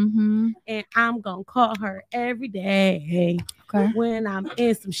May, Mm-hmm. and I'm gonna call her every day Okay. when I'm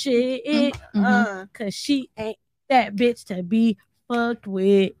in some shit, Mhm. cause she ain't that bitch to be fucked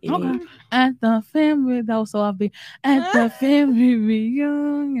with. Okay. At the family, that was so obvious. At the family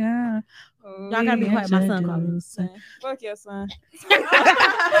reunion. Y'all gotta be quiet. My son calling. introducing- Fuck your son.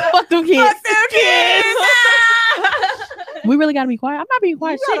 Fuck them kids. Fuck them kids. We really gotta be quiet. I'm not being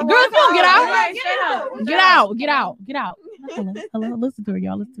quiet. Shit, girl, walk if you don't get out. Right, shut up. Get out. Hello. Listen to her,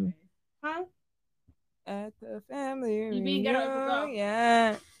 y'all. Listen to her. Huh? At the family You being ghetto, go.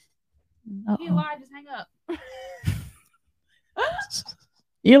 yeah. He lied, just hang up.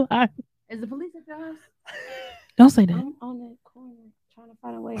 Eli, Is the police at your house? don't say that. I'm on that corner trying to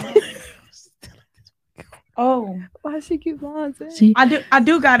find a way out. Oh, Why she keep lying? See, I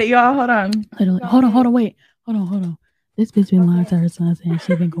do got it, y'all. Hold on. hold on, wait. Hold on. This bitch been lying to her son saying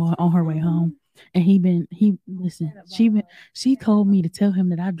she been going on her way home. And she told me to tell him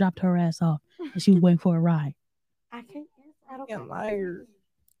that I dropped her ass off and she was waiting for a ride. I can't answer. I don't Fucking liar.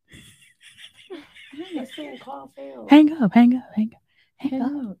 It's saying call failed. Hang up.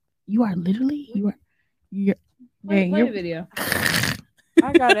 You're Play the video.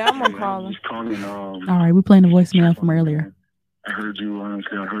 I got it. I'm gonna call him. Just calling. all right. We're playing the voicemail from earlier. I heard you.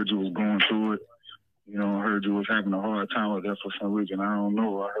 Honestly, I heard you was going through it. You know, I heard you was having a hard time with that for some reason. I don't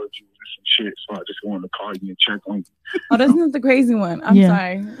know. I heard you was in some shit, so I just wanted to call you and check on you. Oh, that's not the crazy one. I'm Yeah.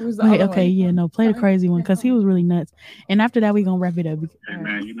 sorry. It was the Wait, other okay, one. yeah, no, play the crazy one because he was really nuts. And after that, we gonna wrap it up. Hey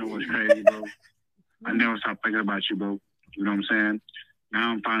man, you know what's crazy, bro? I never stop thinking about you, bro. You know what I'm saying?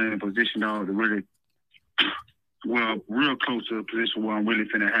 Now I'm finally in a position, dog, to really, real close to a position where I'm really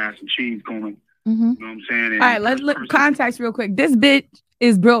finna have some cheese coming. Mm-hmm. You know what I'm saying? And All right, let's look context real quick. This bitch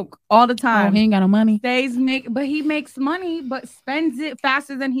is broke all the Oh, time. he ain't got no money. But he makes money, but spends it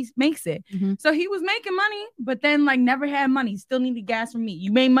faster than he makes it. Mhm. So he was making money, but then like never had money. Still needed gas from me.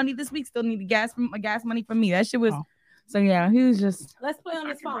 You made money this week, still needed gas money from me. That shit was. Oh. So yeah, he was just. Let's play on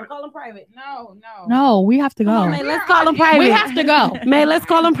this phone. Call him private. No, we have to Come on, go. man. Let's call him private. We have to go. Man, let's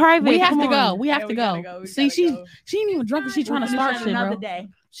call him private. We have Come to on. go. We have Yeah, to we gotta go. go. We See, gotta go. she ain't even drunk and she trying to start shit, another bro. day.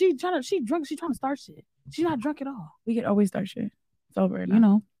 She drunk. She trying to start shit. She's not drunk at all. We could always start shit. It's over. You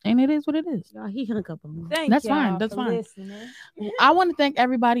know, and it is what it is. Y'all, he hung up on me. That's fine. That's fine. I want to thank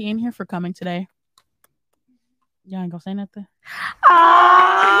everybody in here for coming today. Y'all ain't gonna say nothing.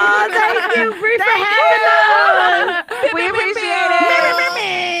 Oh, thank you, Bree, for having us. We appreciate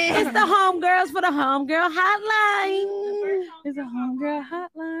it. It's the homegirls for the homegirl hotline. It's a homegirl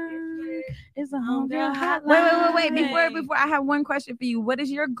hotline. It's a homegirl hotline. Wait. Before I have one question for you. What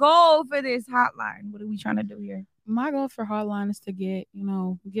is your goal for this hotline? What are we trying to do here? My goal for hotline is to get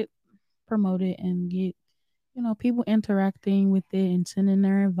promoted and get, people interacting with it and sending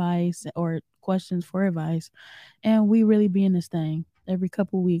their advice or questions for advice. And we really be in this thing every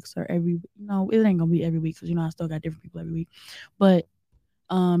couple weeks or it ain't gonna be every week because I still got different people every week. But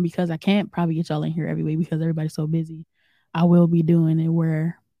because I can't probably get y'all in here every week because everybody's so busy, I will be doing it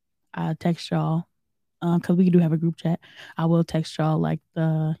where I text y'all because we do have a group chat. I will text y'all like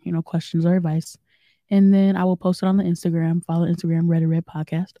the questions or advice, and then I will post it on the Instagram. Follow Instagram Red Red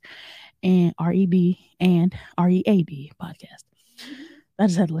Podcast and RED and READ Podcast. I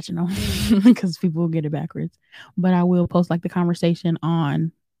just had to let you know because people will get it backwards. But I will post like the conversation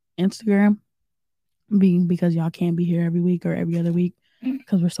on Instagram, because y'all can't be here every week or every other week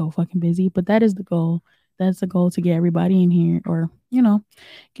because we're so fucking busy. But that is the goal. That's the goal, to get everybody in here or,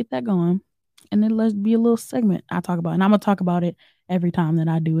 get that going. And then let's be a little segment I talk about. And I'm going to talk about it every time that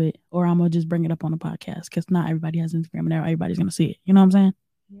I do it, or I'm going to just bring it up on the podcast because not everybody has Instagram and everybody's going to see it. You know what I'm saying?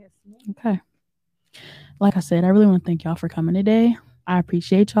 Yes. Okay. Like I said, I really want to thank y'all for coming today. I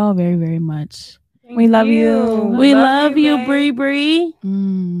appreciate y'all very, very much. We love you. We love you, Bree.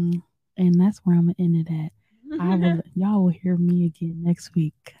 And that's where I'm going to end it at. Y'all will hear me again next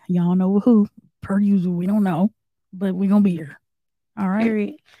week. Y'all know who. Per usual, we don't know, but we're going to be here. All right.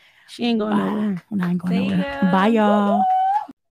 Period. She ain't going nowhere. I ain't going nowhere. Bye, y'all.